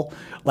salad bowl.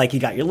 Like you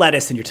got your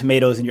lettuce and your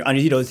tomatoes and your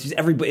onions. It's just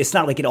everybody. It's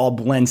not like it all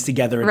blends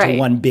together into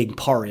one big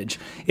porridge.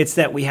 It's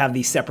that we have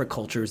these separate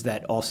cultures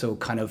that also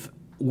kind of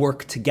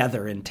work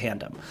together in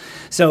tandem.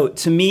 So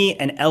to me,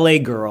 an LA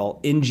girl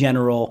in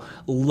general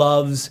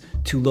loves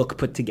to look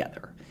put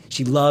together.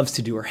 She loves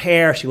to do her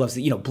hair. She loves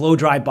to, blow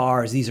dry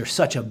bars. These are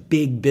such a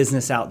big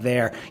business out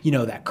there.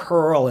 That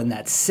curl and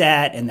that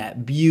set and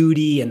that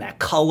beauty and that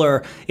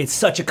color. It's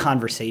such a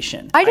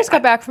conversation. I just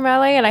got back from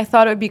LA and I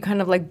thought it would be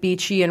kind of like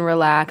beachy and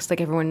relaxed,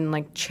 like everyone in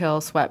like chill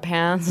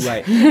sweatpants,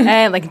 Right.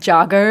 and like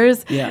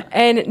joggers. Yeah.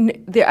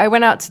 And I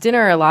went out to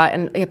dinner a lot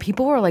and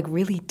people were like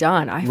really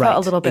done. I felt a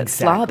little bit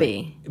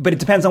slobby. But it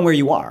depends on where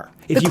you are.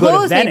 If The you go to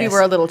clothes Venice, maybe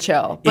were a little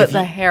chill, but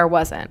the hair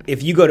wasn't.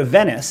 If you go to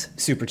Venice,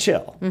 super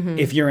chill. Mm-hmm.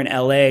 If you're in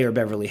LA or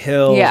Beverly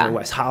Hills or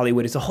West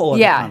Hollywood, it's a whole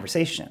other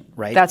conversation,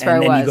 right? That's where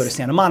and I was. then you go to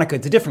Santa Monica,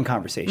 it's a different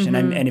conversation.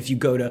 Mm-hmm. And if you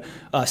go to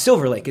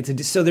Silver Lake, it's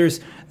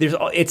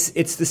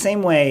the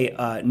same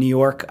way New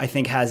York, I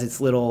think, has its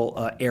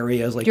little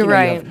areas. Like you're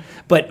right.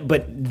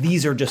 But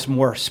these are just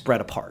more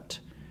spread apart.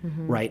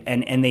 Mm-hmm. Right,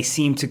 and they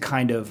seem to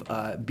kind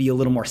of be a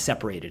little more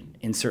separated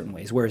in certain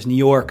ways, whereas New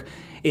York,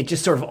 it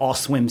just sort of all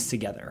swims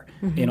together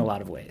in a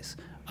lot of ways.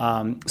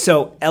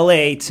 So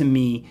LA, to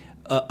me,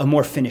 a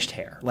more finished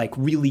hair, like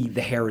really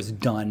the hair is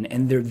done,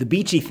 and the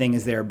beachy thing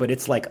is there, but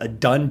it's like a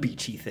done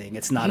beachy thing.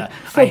 It's not a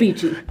full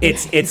beachy.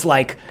 It's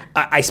like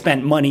I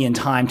spent money and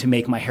time to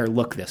make my hair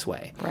look this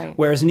way. Right.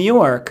 Whereas New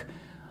York,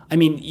 I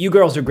mean, you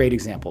girls are great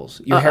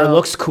examples. Your hair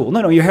looks cool.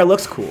 No, your hair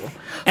looks cool.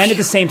 And at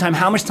the same time,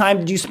 how much time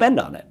did you spend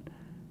on it?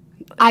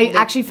 I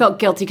actually felt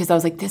guilty because I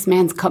was like, this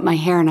man's cut my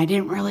hair and I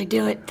didn't really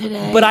do it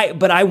today.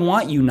 But I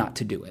want you not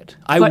to do it.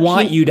 I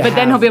want you to But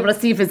then he'll be able to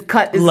see if his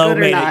cut is good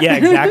or not. Yeah,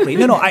 exactly.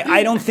 No,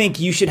 I don't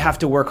think you should have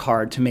to work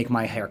hard to make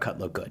my haircut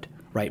look good.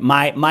 Right.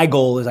 My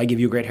goal is I give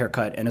you a great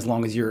haircut, and as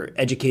long as you're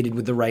educated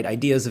with the right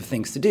ideas of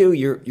things to do,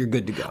 you're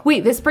good to go.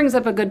 Wait, this brings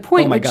up a good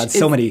point. Oh my God,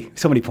 so many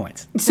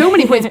points. So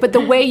many points. But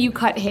the way you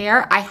cut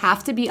hair, I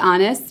have to be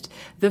honest,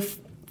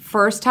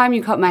 first time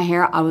you cut my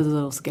hair, I was a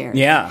little scared.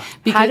 Yeah.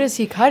 How does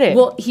he cut it?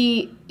 Well,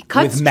 he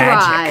cuts With dry.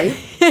 magic.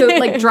 So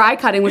like dry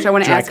cutting, which I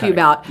want to Dry ask you cutting.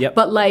 about. Yep.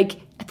 But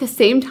like at the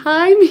same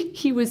time,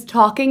 he was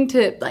talking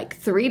to like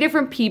 3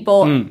 different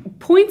people.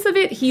 Points of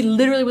it, he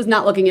literally was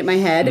not looking at my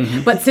head,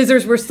 but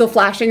scissors were still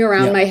flashing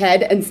around my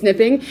head and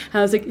snipping. And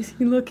I was like, is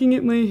he looking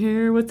at my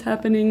hair? What's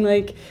happening?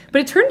 Like,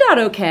 but it turned out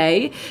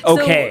okay.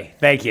 Okay,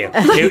 thank you.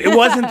 It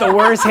wasn't the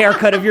worst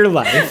haircut of your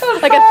life.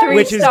 Like a 3-star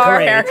Which is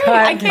great. haircut.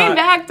 I came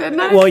back,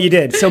 didn't I? Well, you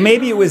did. So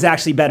maybe it was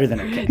actually better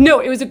than okay. No,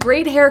 it was a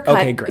great haircut.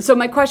 Okay, great. So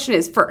my question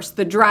is first,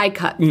 the dry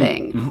cut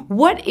thing.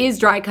 What is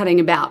dry cutting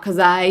about? Because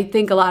I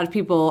think a lot of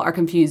people are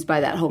confused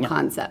by that whole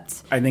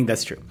concept. I think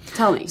that's true.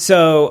 Tell me.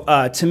 So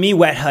to me,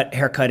 wet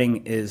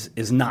haircutting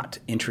is not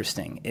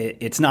interesting.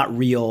 It's not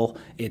real.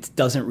 It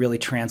doesn't really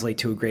translate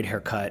to a great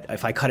haircut.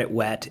 If I cut it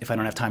wet, if I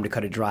don't have time to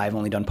cut it dry, I've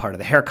only done part of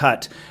the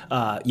haircut.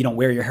 You don't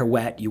wear your hair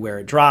wet, you wear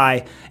it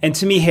dry. And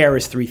to me, hair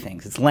is 3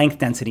 things. It's length,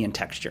 density, and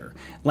texture.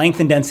 Length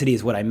and density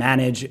is what I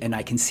manage, and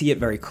I can see it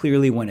very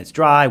clearly when it's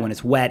dry. When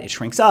it's wet, it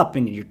shrinks up,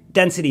 and your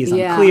density is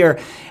unclear.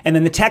 And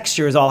then the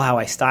texture is all how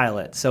I style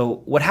it.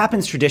 So what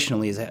happens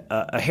traditionally is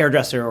a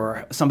hairdresser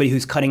or somebody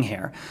who's cutting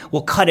hair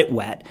will cut it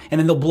wet, and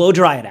then they'll blow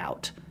dry it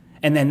out.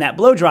 And then that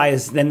blow dry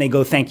is, then they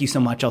go, thank you so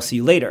much, I'll see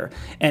you later.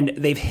 And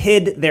they've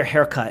hid their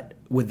haircut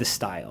with the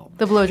style.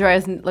 The blow dry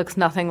looks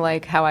nothing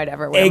like how I'd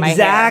ever wear my hair.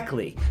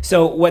 Exactly.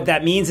 So what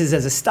that means is,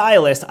 as a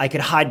stylist, I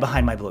could hide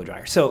behind my blow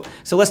dryer. So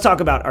let's talk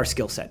about our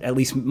skill set. At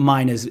least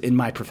mine is in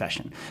my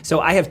profession. So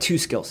I have 2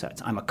 skill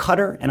sets. I'm a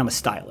cutter and I'm a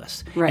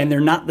stylist. Right. And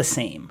they're not the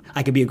same.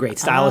 I could be a great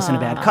stylist and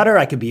a bad cutter.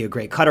 I could be a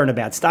great cutter and a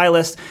bad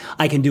stylist.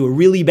 I can do a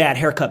really bad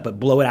haircut but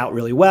blow it out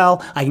really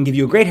well. I can give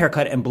you a great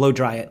haircut and blow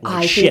dry it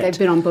like shit. I think I've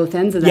been on both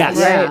ends of that. Yes.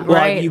 Yeah.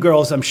 Well, you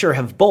girls, I'm sure,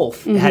 have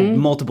both had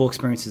multiple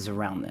experiences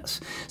around this.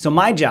 So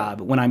my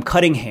job when I'm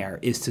cutting hair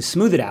is to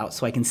smooth it out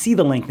so I can see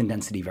the length and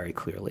density very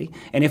clearly.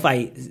 And if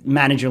I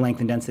manage your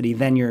length and density,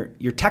 then your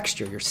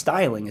texture, your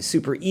styling is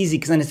super easy,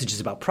 because then it's just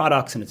about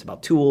products and it's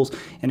about tools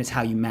and it's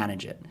how you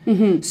manage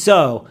it.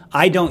 So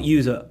I don't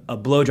use a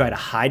blow dry to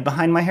hide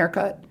behind my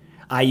haircut.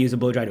 I use a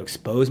blow dry to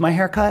expose my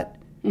haircut,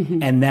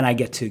 and then I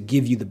get to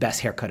give you the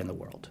best haircut in the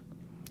world.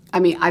 I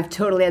mean, I've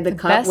totally had the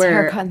cut Best where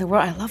haircut in the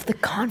world. I love the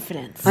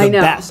confidence. I know.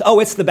 The best. Oh,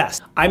 it's the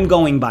best. I'm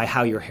going by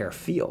how your hair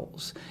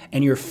feels.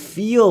 And your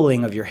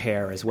feeling of your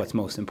hair is what's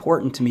most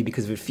important to me,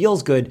 because if it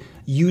feels good,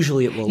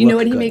 usually it will You know look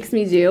what he good. makes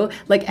me do?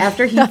 Like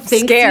after he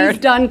thinks scared.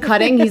 he's done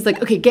cutting, he's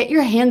like, okay, get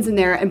your hands in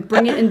there and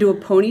bring it into a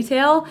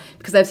ponytail,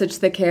 because I have such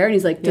thick hair. And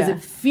he's like, does Yeah.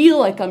 it feel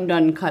like I'm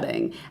done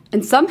cutting?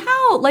 And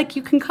somehow, like,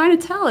 you can kind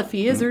of tell if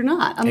he is or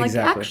not. I'm like,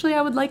 Exactly. actually,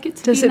 I would like it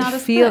to Does be it not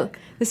as feel? thick.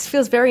 This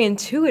feels very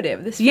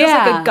intuitive. This feels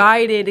like Yeah. a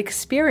guided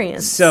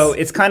experience. So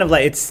it's kind of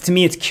like, to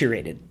me, it's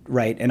curated,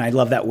 right? And I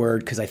love that word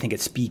because I think it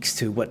speaks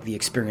to what the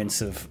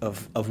experience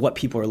of what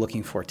people are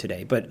looking for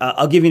today. But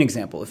I'll give you an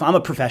example. If I'm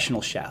a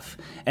professional chef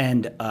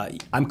and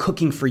I'm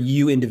cooking for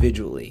you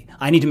individually,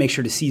 I need to make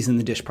sure to season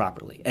the dish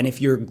properly. And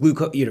if you're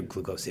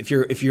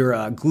if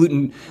you're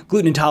gluten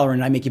intolerant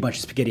and I make you a bunch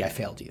of spaghetti, I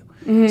failed you.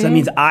 So that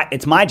means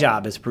it's my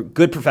job as a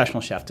good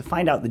professional chef to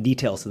find out the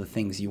details of the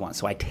things you want.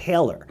 So I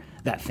tailor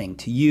that thing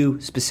to you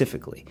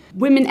specifically.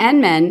 Women and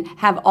men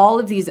have all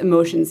of these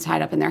emotions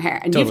tied up in their hair.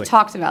 And Totally. you've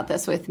talked about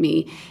this with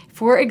me.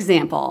 For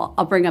example,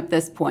 I'll bring up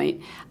this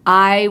point.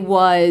 I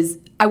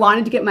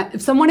wanted to get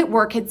if someone at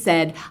work had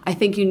said, I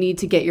think you need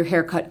to get your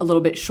hair cut a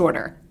little bit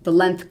shorter, the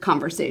length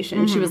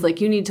conversation. She was like,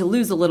 you need to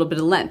lose a little bit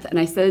of length. And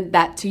I said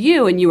that to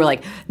you, and you were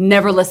like,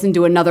 never listen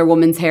to another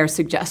woman's hair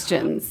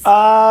suggestions.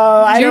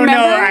 I you don't know.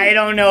 remember? I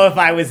don't know if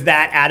I was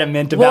that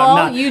adamant about Well,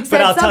 not. you'd But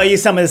said I'll tell some- you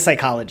some of the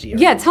psychology.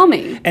 Yeah, tell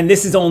me. And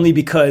this is only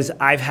because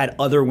I've had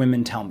other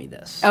women tell me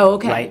this. Oh,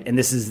 okay. Right? And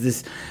this is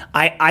this.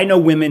 I know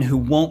women who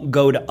won't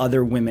go to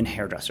other women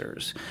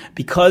hairdressers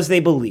because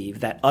they believe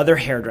that other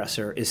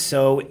hairdresser is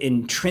so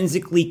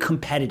intrinsically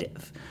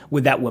competitive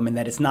with that woman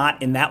that it's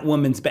not in that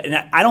woman's best. And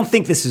I don't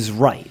think this is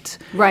right.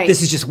 Right.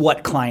 This is just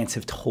what clients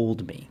have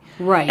told me.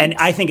 Right. And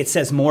I think it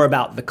says more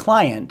about the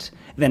client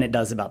than it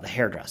does about the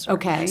hairdresser.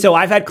 Okay. So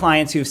I've had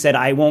clients who've said,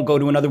 I won't go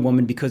to another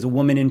woman because a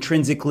woman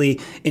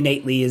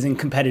innately is in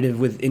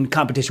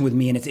competition with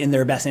me, and it's in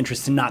their best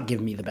interest to not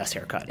give me the best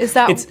haircut.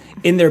 It's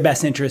in their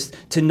best interest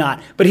to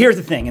not. But here's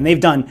the thing, and they've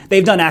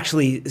done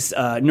actually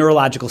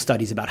neurological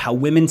studies about how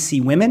women see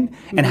women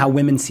and how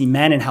women see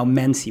men and how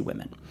men see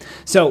women.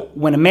 So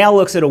when a male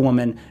looks at a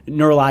woman,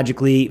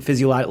 neurologically,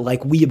 physiologically,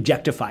 like, we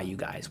objectify you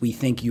guys. We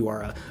think you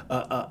are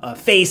a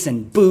face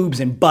and boobs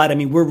and butt. I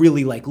mean, we're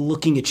really like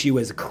looking at you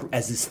as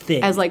this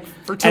thing. As like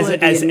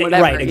fertility and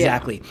whatever. Right, yeah.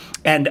 exactly.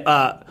 And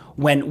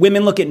when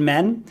women look at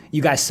men,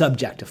 you guys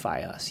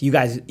subjectify us. You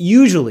guys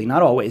usually,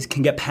 not always,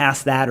 can get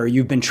past that, or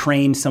you've been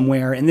trained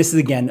somewhere. And this is,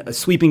 again, a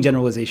sweeping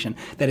generalization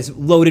that is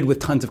loaded with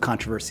tons of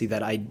controversy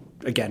that I,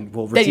 again,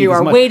 will receive That you as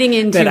are much- wading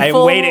into that I'm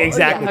full- wading,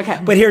 exactly. Yeah,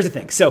 okay. But here's the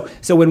thing. So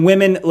when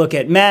women look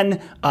at men,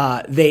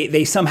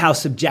 they somehow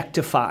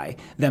subjectify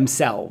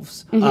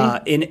themselves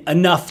in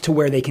enough to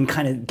where they can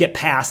kind of get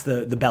past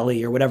the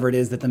belly or whatever it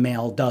is that the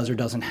male does or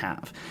doesn't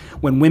have.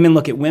 When women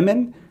look at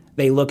women,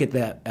 they look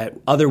at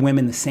other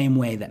women the same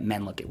way that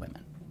men look at women.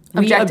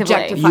 We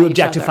Objectively. You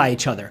objectify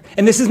each other.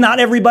 And this is not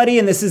everybody,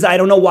 and this is, I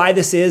don't know why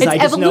this is. It's I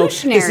just know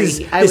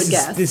evolutionary, I would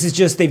guess. This is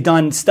just, they've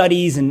done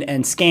studies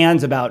and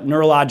scans about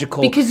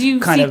neurological Because you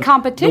kind see of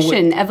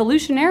competition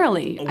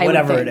evolutionarily.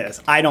 whatever it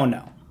is. I don't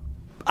know.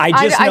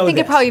 I think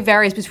it probably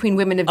varies between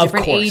women of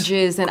different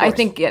ages, and I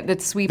think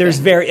that's sweeping.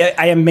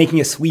 I am making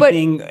a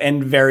sweeping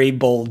and very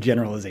bold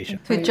generalization.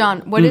 So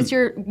John, what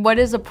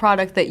is a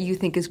product that you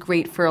think is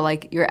great for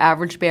like your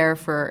average bear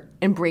for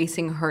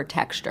embracing her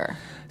texture?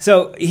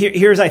 So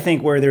here's I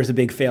think where there's a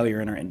big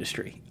failure in our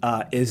industry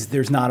is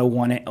there's not a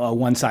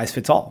one size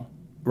fits all.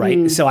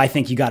 Right. So I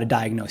think you got to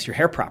diagnose your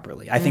hair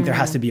properly. I think there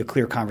has to be a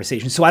clear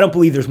conversation. So I don't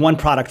believe there's one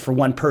product for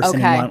one person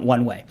in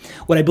one way.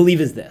 What I believe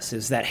is this,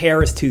 is that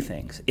hair is two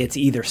things. It's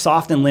either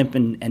soft and limp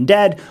and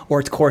dead, or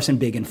it's coarse and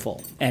big and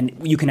full. And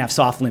you can have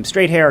soft, limp,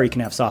 straight hair, or you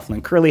can have soft,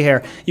 limp, curly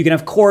hair. You can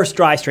have coarse,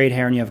 dry, straight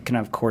hair, and you can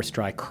have coarse,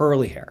 dry,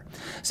 curly hair.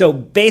 So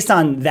based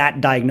on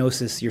that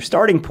diagnosis, your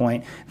starting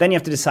point, then you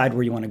have to decide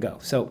where you want to go.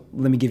 So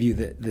let me give you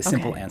the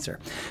simple answer.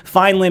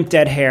 Fine, limp,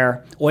 dead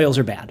hair, oils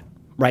are bad.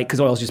 Right,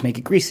 because oils just make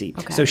it greasy.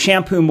 Okay. So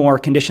shampoo more,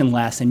 condition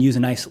less, and use a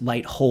nice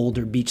light hold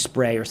or beach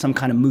spray or some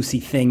kind of moussey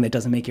thing that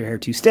doesn't make your hair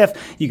too stiff.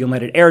 You can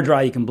let it air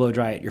dry, you can blow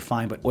dry it, you're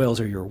fine, but oils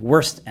are your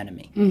worst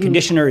enemy.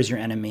 Conditioner is your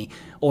enemy,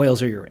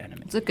 oils are your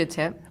enemy. It's a good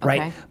tip. Okay.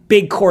 Right?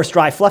 Big, coarse,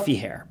 dry, fluffy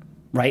hair,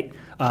 right?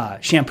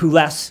 Shampoo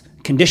less,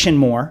 condition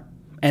more,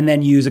 and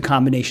then use a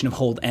combination of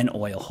hold and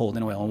oil.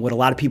 And what a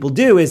lot of people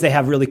do is they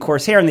have really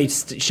coarse hair and they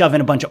shove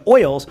in a bunch of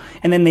oils,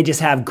 and then they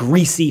just have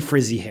greasy,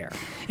 frizzy hair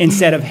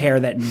instead of hair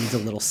that needs a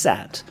little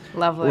set.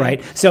 Lovely.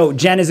 Right? So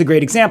Jen is a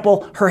great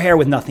example. Her hair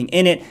with nothing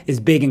in it is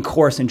big and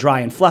coarse and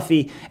dry and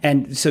fluffy,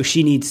 and so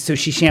she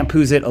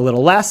shampoos it a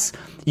little less.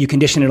 You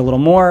condition it a little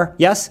more,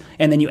 yes,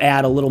 and then you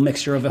add a little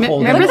mixture of a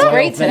hold. Remember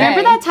and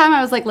that time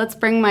I was like, let's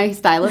bring my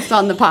stylist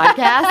on the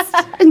podcast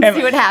and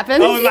see what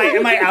happens? Oh,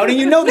 am I outing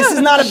you? No, this is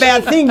not a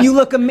bad thing. You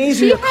look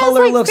amazing. Your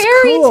color looks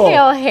cool. Fairy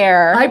tale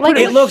hair.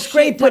 It looks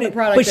great,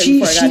 but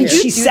she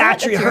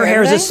saturates. Her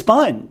hair is a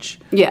sponge.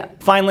 Yeah.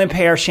 Fine limp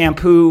hair,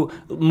 shampoo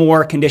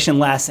more, condition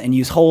less, and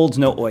use holds,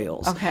 no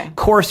oils. Okay.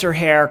 Coarser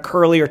hair,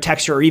 curlier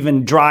texture, or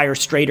even dry or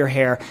straighter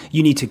hair,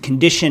 you need to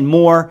condition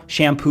more,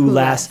 shampoo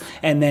less,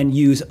 and then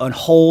use a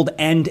hold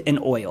and an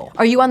oil.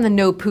 Are you on the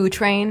no poo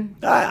train?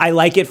 I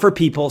like it for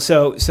people.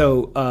 So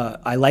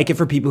I like it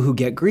for people who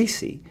get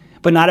greasy,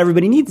 but not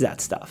everybody needs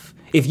that stuff.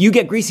 If you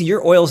get greasy,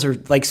 your oils are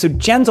so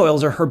Jen's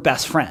oils are her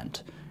best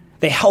friend.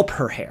 They help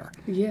her hair.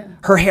 Yeah.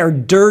 Her hair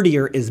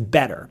dirtier is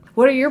better.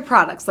 What are your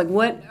products? Like,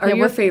 what are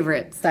your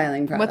favorite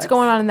styling products? What's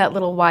going on in that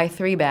little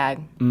Y3 bag?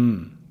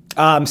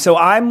 So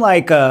I'm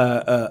like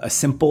a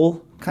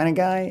simple kind of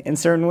guy in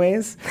certain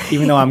ways,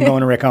 even though I'm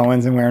going to Rick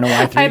Owens and wearing a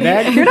Y3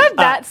 bag. You're not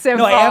that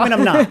simple. No, I am and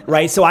I'm not,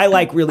 right? So I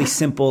like really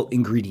simple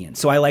ingredients.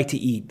 So I like to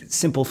eat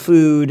simple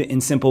food in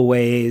simple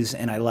ways,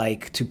 and I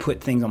like to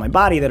put things on my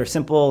body that are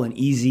simple and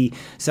easy.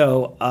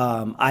 So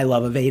I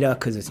love Aveda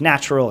because it's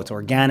natural, it's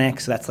organic,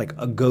 so that's like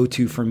a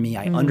go-to for me.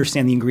 I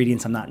understand the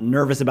ingredients. I'm not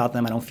nervous about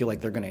them. I don't feel like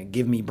they're going to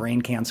give me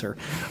brain cancer.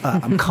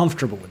 I'm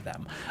comfortable with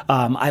them.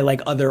 I like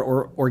other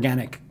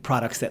organic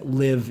products that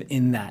live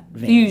in that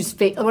vein. Do you use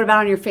what about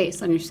on your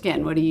face, on your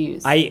skin? What do you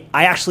use? I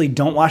actually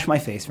don't wash my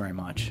face very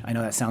much. I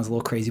know that sounds a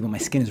little crazy, but my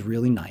skin is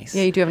really nice.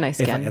 Yeah, you do have nice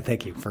skin.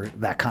 Thank you for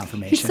that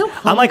confirmation. You're so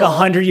humble. I'm like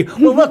 100 years.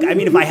 Well, look, I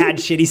mean, if I had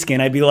shitty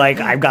skin, I'd be like,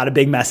 I've got a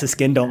big mess of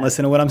skin. Don't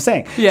listen to what I'm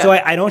saying. Yeah. So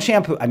I don't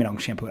shampoo. I don't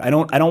shampoo it. I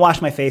don't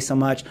wash my face so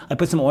much. I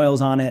put some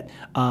oils on it.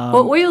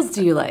 What oils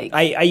do you like?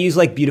 I use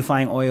like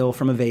beautifying oil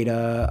from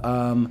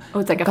Aveda.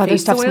 It's like a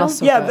face oil? Smells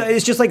so yeah, good.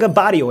 it's just like a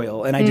body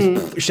oil, and I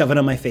just shove it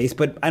on my face,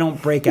 but I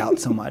don't break out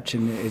so much,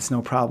 and it's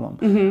no problem.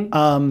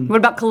 What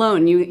about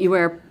cologne? You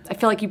wear... I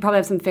feel like you probably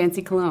have some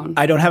fancy cologne.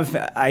 I don't have.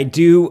 I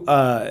do.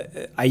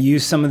 I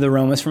use some of the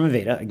aromas from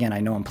Aveda. Again, I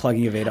know I'm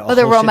plugging Aveda. Oh,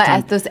 the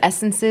aroma, those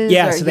essences.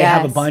 Yeah, so they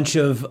have a bunch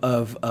of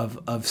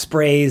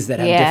sprays that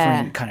have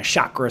different kind of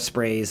chakra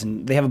sprays,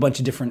 and they have a bunch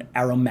of different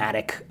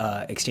aromatic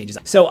exchanges.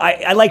 So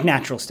I like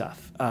natural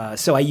stuff.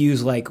 So I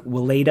use like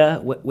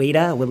Weleda,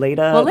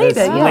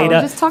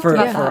 just talked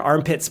about for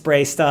armpit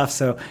spray stuff.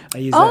 So I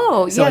use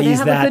they I use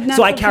have that. a good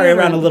So I natural carry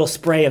around a deodorant. little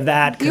spray of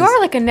that. You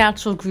are like a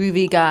natural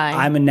groovy guy.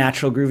 I'm a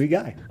natural groovy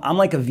guy. I'm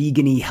like a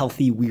vegan-y,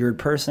 healthy, weird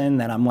person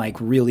that I'm like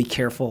really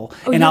careful.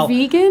 Oh, you're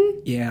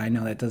vegan? Yeah, I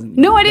know that doesn't.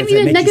 No, I didn't does that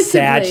mean it make you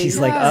sad? negatively. She's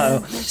like,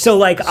 uh-oh. So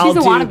like, I'll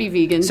She's a wannabe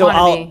vegan. So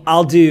Wannabe.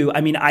 I'll do.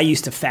 I mean, I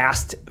used to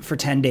fast for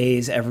 10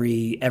 days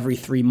every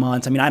 3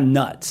 months. I mean, I'm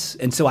nuts,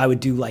 and so I would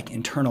do like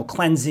internal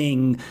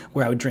cleansing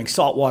where I would drink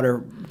salt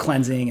water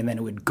cleansing, and then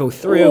it would go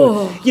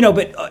through.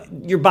 But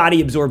your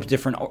body absorbs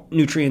different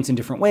nutrients in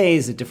different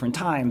ways at different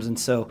times, and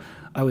so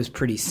I was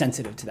pretty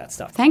sensitive to that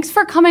stuff. Thanks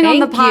for coming on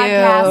the Thank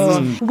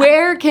podcast.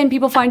 Where can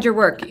people find your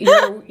work?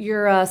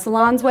 Your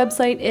salon's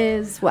website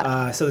is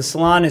what? So the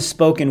salon is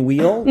Spoken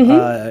Wheel,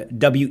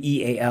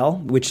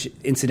 WEAL, which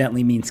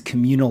incidentally means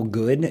communal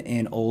good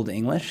in Old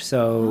English.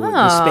 So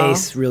the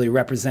space really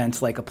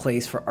represents like a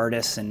place for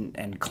artists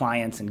and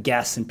clients and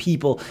guests and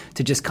people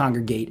to just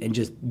congregate and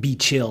just be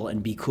chill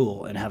and be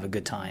cool and have a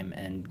good time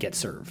and get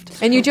served.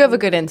 And you do have a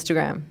good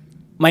Instagram.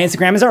 My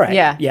Instagram is all right.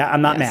 Yeah.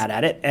 I'm not mad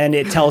at it. And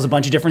it tells a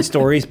bunch of different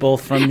stories,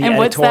 both from the And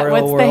what's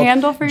editorial the world.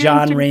 handle for your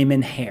John Instagram?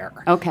 Raymond Hair.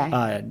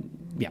 Okay.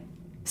 Yeah.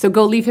 So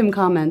go leave him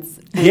comments.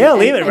 Yeah,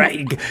 leave it,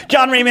 right?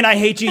 John Raymond, I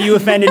hate you. You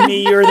offended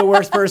me. You're the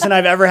worst person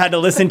I've ever had to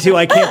listen to.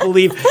 I can't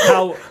believe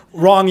how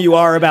wrong you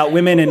are about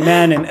women and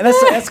men. And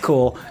that's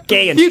cool.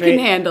 Gay and You straight. can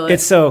handle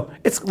it.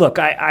 Look,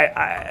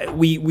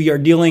 we are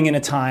dealing in a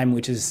time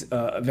which is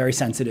very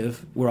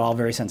sensitive. We're all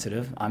very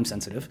sensitive. I'm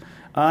sensitive.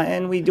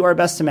 And we do our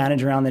best to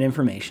manage around that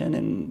information.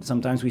 And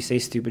sometimes we say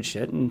stupid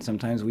shit, and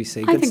sometimes we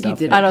say good think you stuff.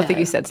 did I don't think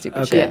you said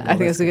stupid Okay, shit. I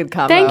think it was a good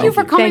combo. Thank you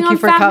for coming Thank you on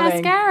for Fat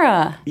coming.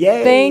 Mascara.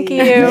 Yay. Thank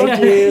you.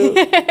 Thank you.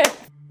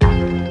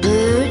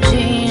 Blue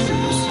jeans,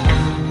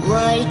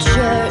 white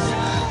shirt.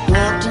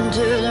 Walked into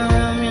the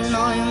room, you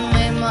know you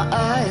made my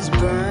eyes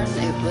burn.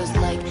 It was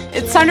like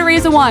It's time to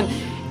raise a wand.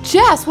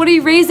 Jess, what are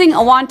you raising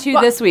a wand to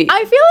this week?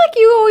 I feel like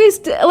you always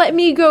let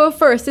me go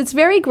first. It's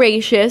very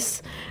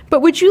gracious.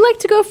 But would you like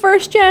to go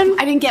first, Jen?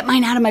 I didn't get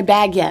mine out of my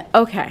bag yet.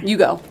 Okay. You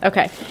go.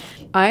 Okay.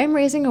 I am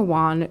raising a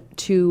wand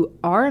to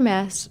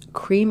RMS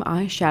Cream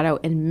Eyeshadow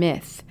and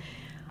Myth.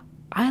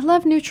 I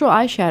love neutral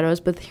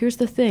eyeshadows, but here's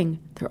the thing.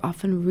 They're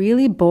often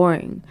really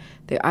boring.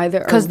 They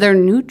either Because they're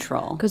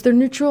neutral. Because they're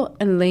neutral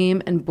and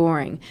lame and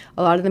boring.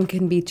 A lot of them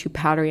can be too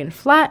powdery and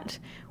flat,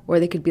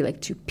 or they could be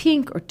like too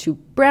pink or too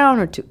brown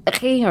or too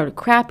or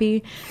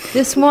crappy.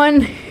 This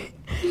one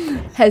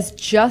has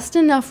just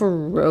enough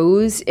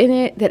rose in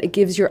it that it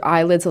gives your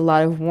eyelids a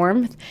lot of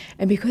warmth.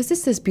 And because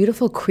it's this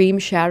beautiful cream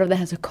shadow that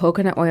has a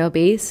coconut oil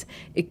base,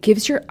 it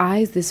gives your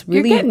eyes this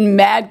really... You're getting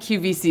mad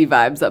QVC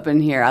vibes up in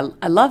here.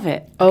 I love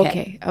it.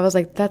 Okay. I was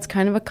like, that's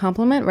kind of a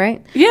compliment,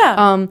 right?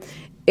 Yeah.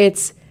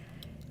 It's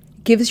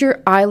gives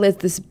your eyelids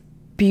this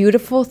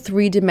beautiful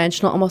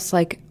three-dimensional, almost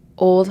like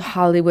old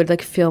Hollywood,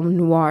 like film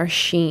noir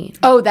sheen.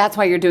 Oh, that's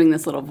why you're doing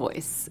this little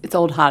voice. It's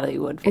old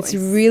Hollywood voice.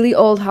 It's really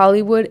old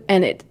Hollywood,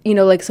 and it,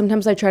 like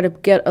sometimes I try to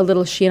get a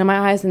little sheen on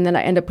my eyes, and then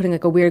I end up putting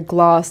like a weird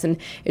gloss, and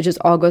it just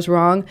all goes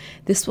wrong.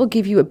 This will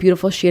give you a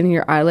beautiful sheen in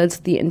your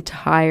eyelids the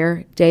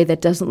entire day that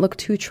doesn't look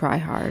too try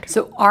hard.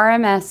 So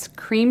RMS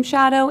Cream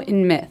Shadow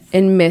in Myth.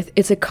 In Myth,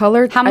 it's a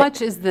color. How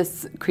much is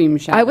this cream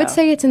shadow? I would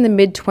say it's in the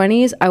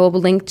mid-20s. I will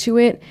link to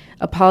it.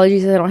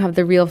 Apologies that I don't have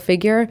the real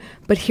figure,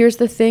 but here's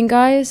the thing,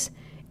 guys.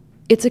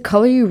 It's a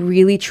color you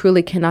really,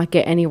 truly cannot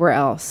get anywhere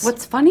else.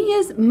 What's funny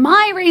is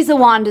my Razor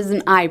Wand is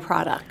an eye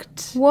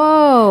product.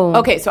 Whoa.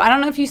 Okay, so I don't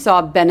know if you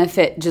saw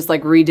Benefit just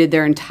like redid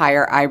their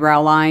entire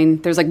eyebrow line.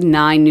 There's like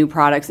 9 new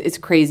products. It's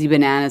crazy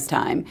bananas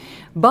time.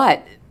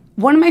 But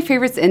one of my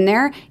favorites in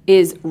there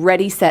is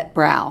Ready Set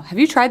Brow. Have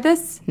you tried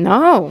this?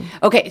 No.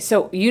 Okay,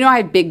 so you know I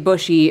have big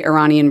bushy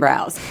Iranian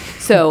brows.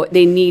 So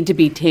they need to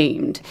be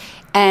tamed.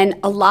 And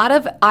a lot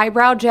of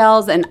eyebrow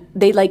gels, and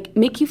they like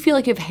make you feel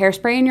like you have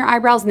hairspray in your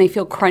eyebrows, and they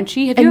feel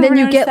crunchy. Have you And ever then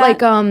you noticed get that?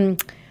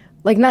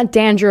 like not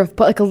dandruff,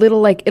 but like a little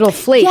like it'll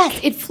flake.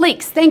 Yes, it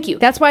flakes. Thank you.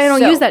 That's why I don't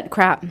So- use that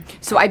crap.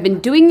 So I've been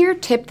doing your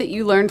tip that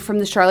you learned from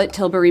the Charlotte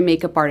Tilbury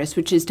makeup artist,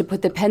 which is to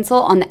put the pencil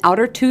on the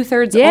outer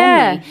 2/3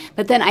 Yeah. only.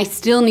 But then I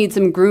still need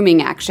some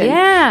grooming action.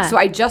 Yeah. So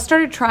I just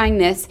started trying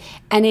this,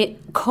 and it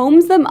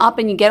combs them up,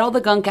 and you get all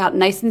the gunk out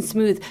nice and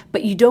smooth,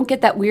 but you don't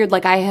get that weird,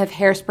 like I have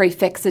hairspray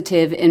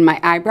fixative in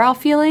my eyebrow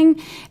feeling.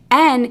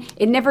 And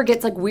it never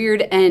gets like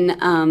weird and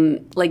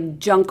like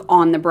junk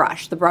on the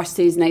brush. The brush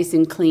stays nice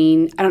and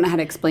clean. I don't know how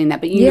to explain that,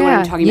 but you know what I'm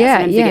Yeah, talking about. yeah,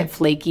 Sometimes yeah. they get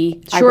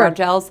flaky Sure. eyebrow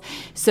gels.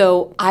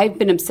 So I've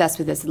been obsessed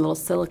with this, a little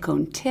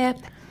silicone tip.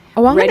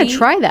 Oh, I'm gonna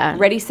try that.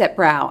 Ready Set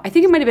Brow. I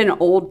think it might have been an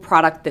old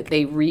product that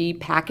they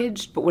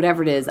repackaged, but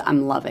whatever it is,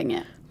 I'm loving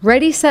it.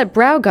 Ready, set,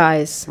 brow,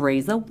 guys.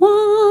 Raise a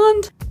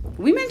wand.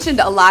 We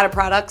mentioned a lot of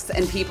products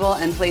and people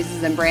and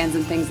places and brands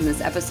and things in this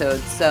episode,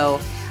 so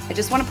I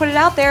just want to put it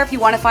out there. If you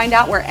want to find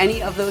out where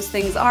any of those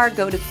things are,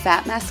 go to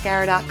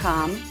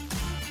fatmascara.com.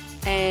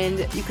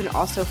 And you can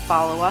also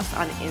follow us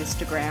on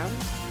Instagram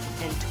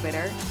and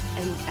Twitter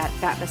and at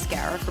Fat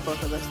Mascara for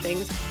both of those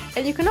things.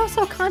 And you can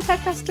also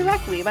contact us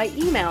directly by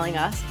emailing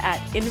us at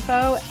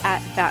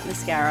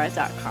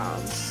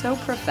info@fatmascara.com. So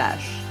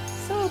profesh.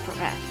 So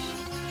fresh.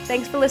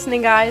 Thanks for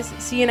listening, guys.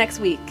 See you next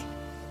week.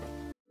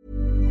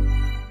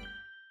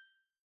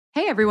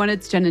 Hey everyone,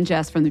 it's Jen and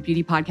Jess from the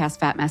beauty podcast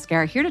Fat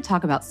Mascara, here to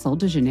talk about Sol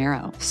de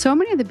Janeiro. So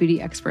many of the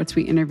beauty experts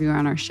we interview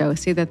on our show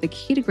say that the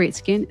key to great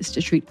skin is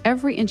to treat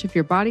every inch of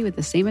your body with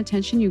the same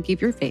attention you give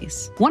your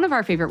face. One of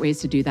our favorite ways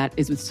to do that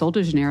is with Sol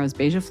de Janeiro's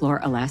Beija Flor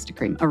Elastic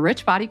Cream, a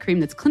rich body cream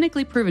that's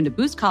clinically proven to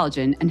boost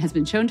collagen and has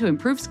been shown to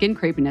improve skin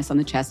crepiness on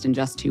the chest in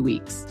just 2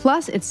 weeks.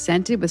 Plus, it's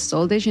scented with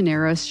Sol de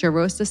Janeiro's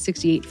Charosta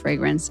 68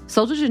 fragrance.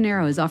 Sol de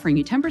Janeiro is offering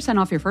you 10%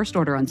 off your first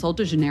order on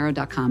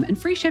soldejaneiro.com and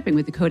free shipping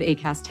with the code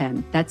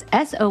ACAST10. That's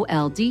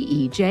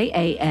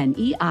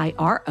SOLDEJANEIRO,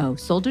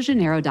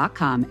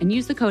 soldejaneiro.com, and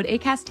use the code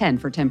ACAST10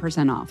 for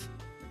 10% off.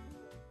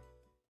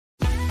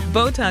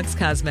 Botox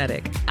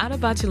Cosmetic, out of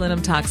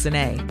botulinum toxin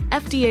A,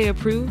 FDA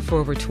approved for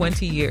over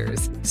 20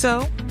 years.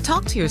 So,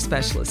 talk to your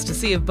specialist to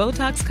see if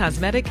Botox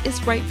Cosmetic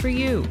is right for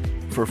you.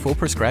 For full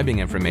prescribing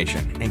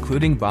information,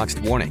 including boxed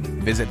warning,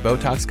 visit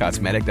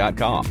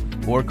BotoxCosmetic.com.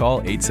 or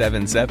call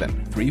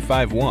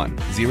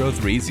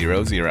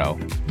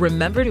 877-351-0300.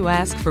 Remember to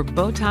ask for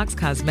Botox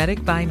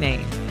Cosmetic by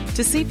name.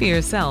 To see for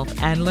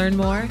yourself and learn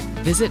more,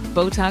 visit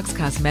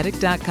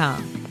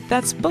BotoxCosmetic.com.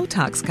 That's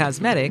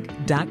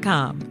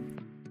BotoxCosmetic.com.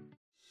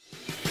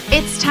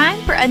 It's time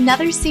for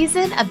another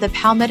season of The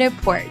Palmetto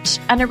Porch,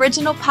 an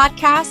original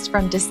podcast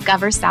from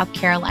Discover South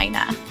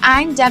Carolina.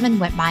 I'm Devin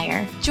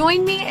Whitmire.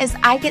 Join me as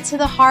I get to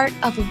the heart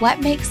of what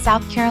makes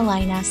South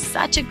Carolina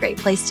such a great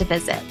place to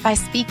visit by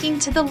speaking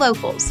to the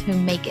locals who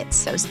make it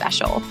so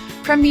special.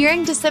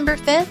 Premiering December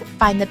 5th,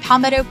 find The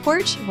Palmetto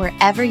Porch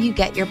wherever you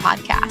get your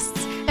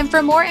podcasts. And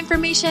for more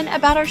information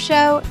about our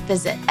show,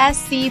 visit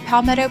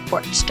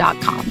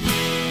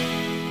scpalmettoporch.com.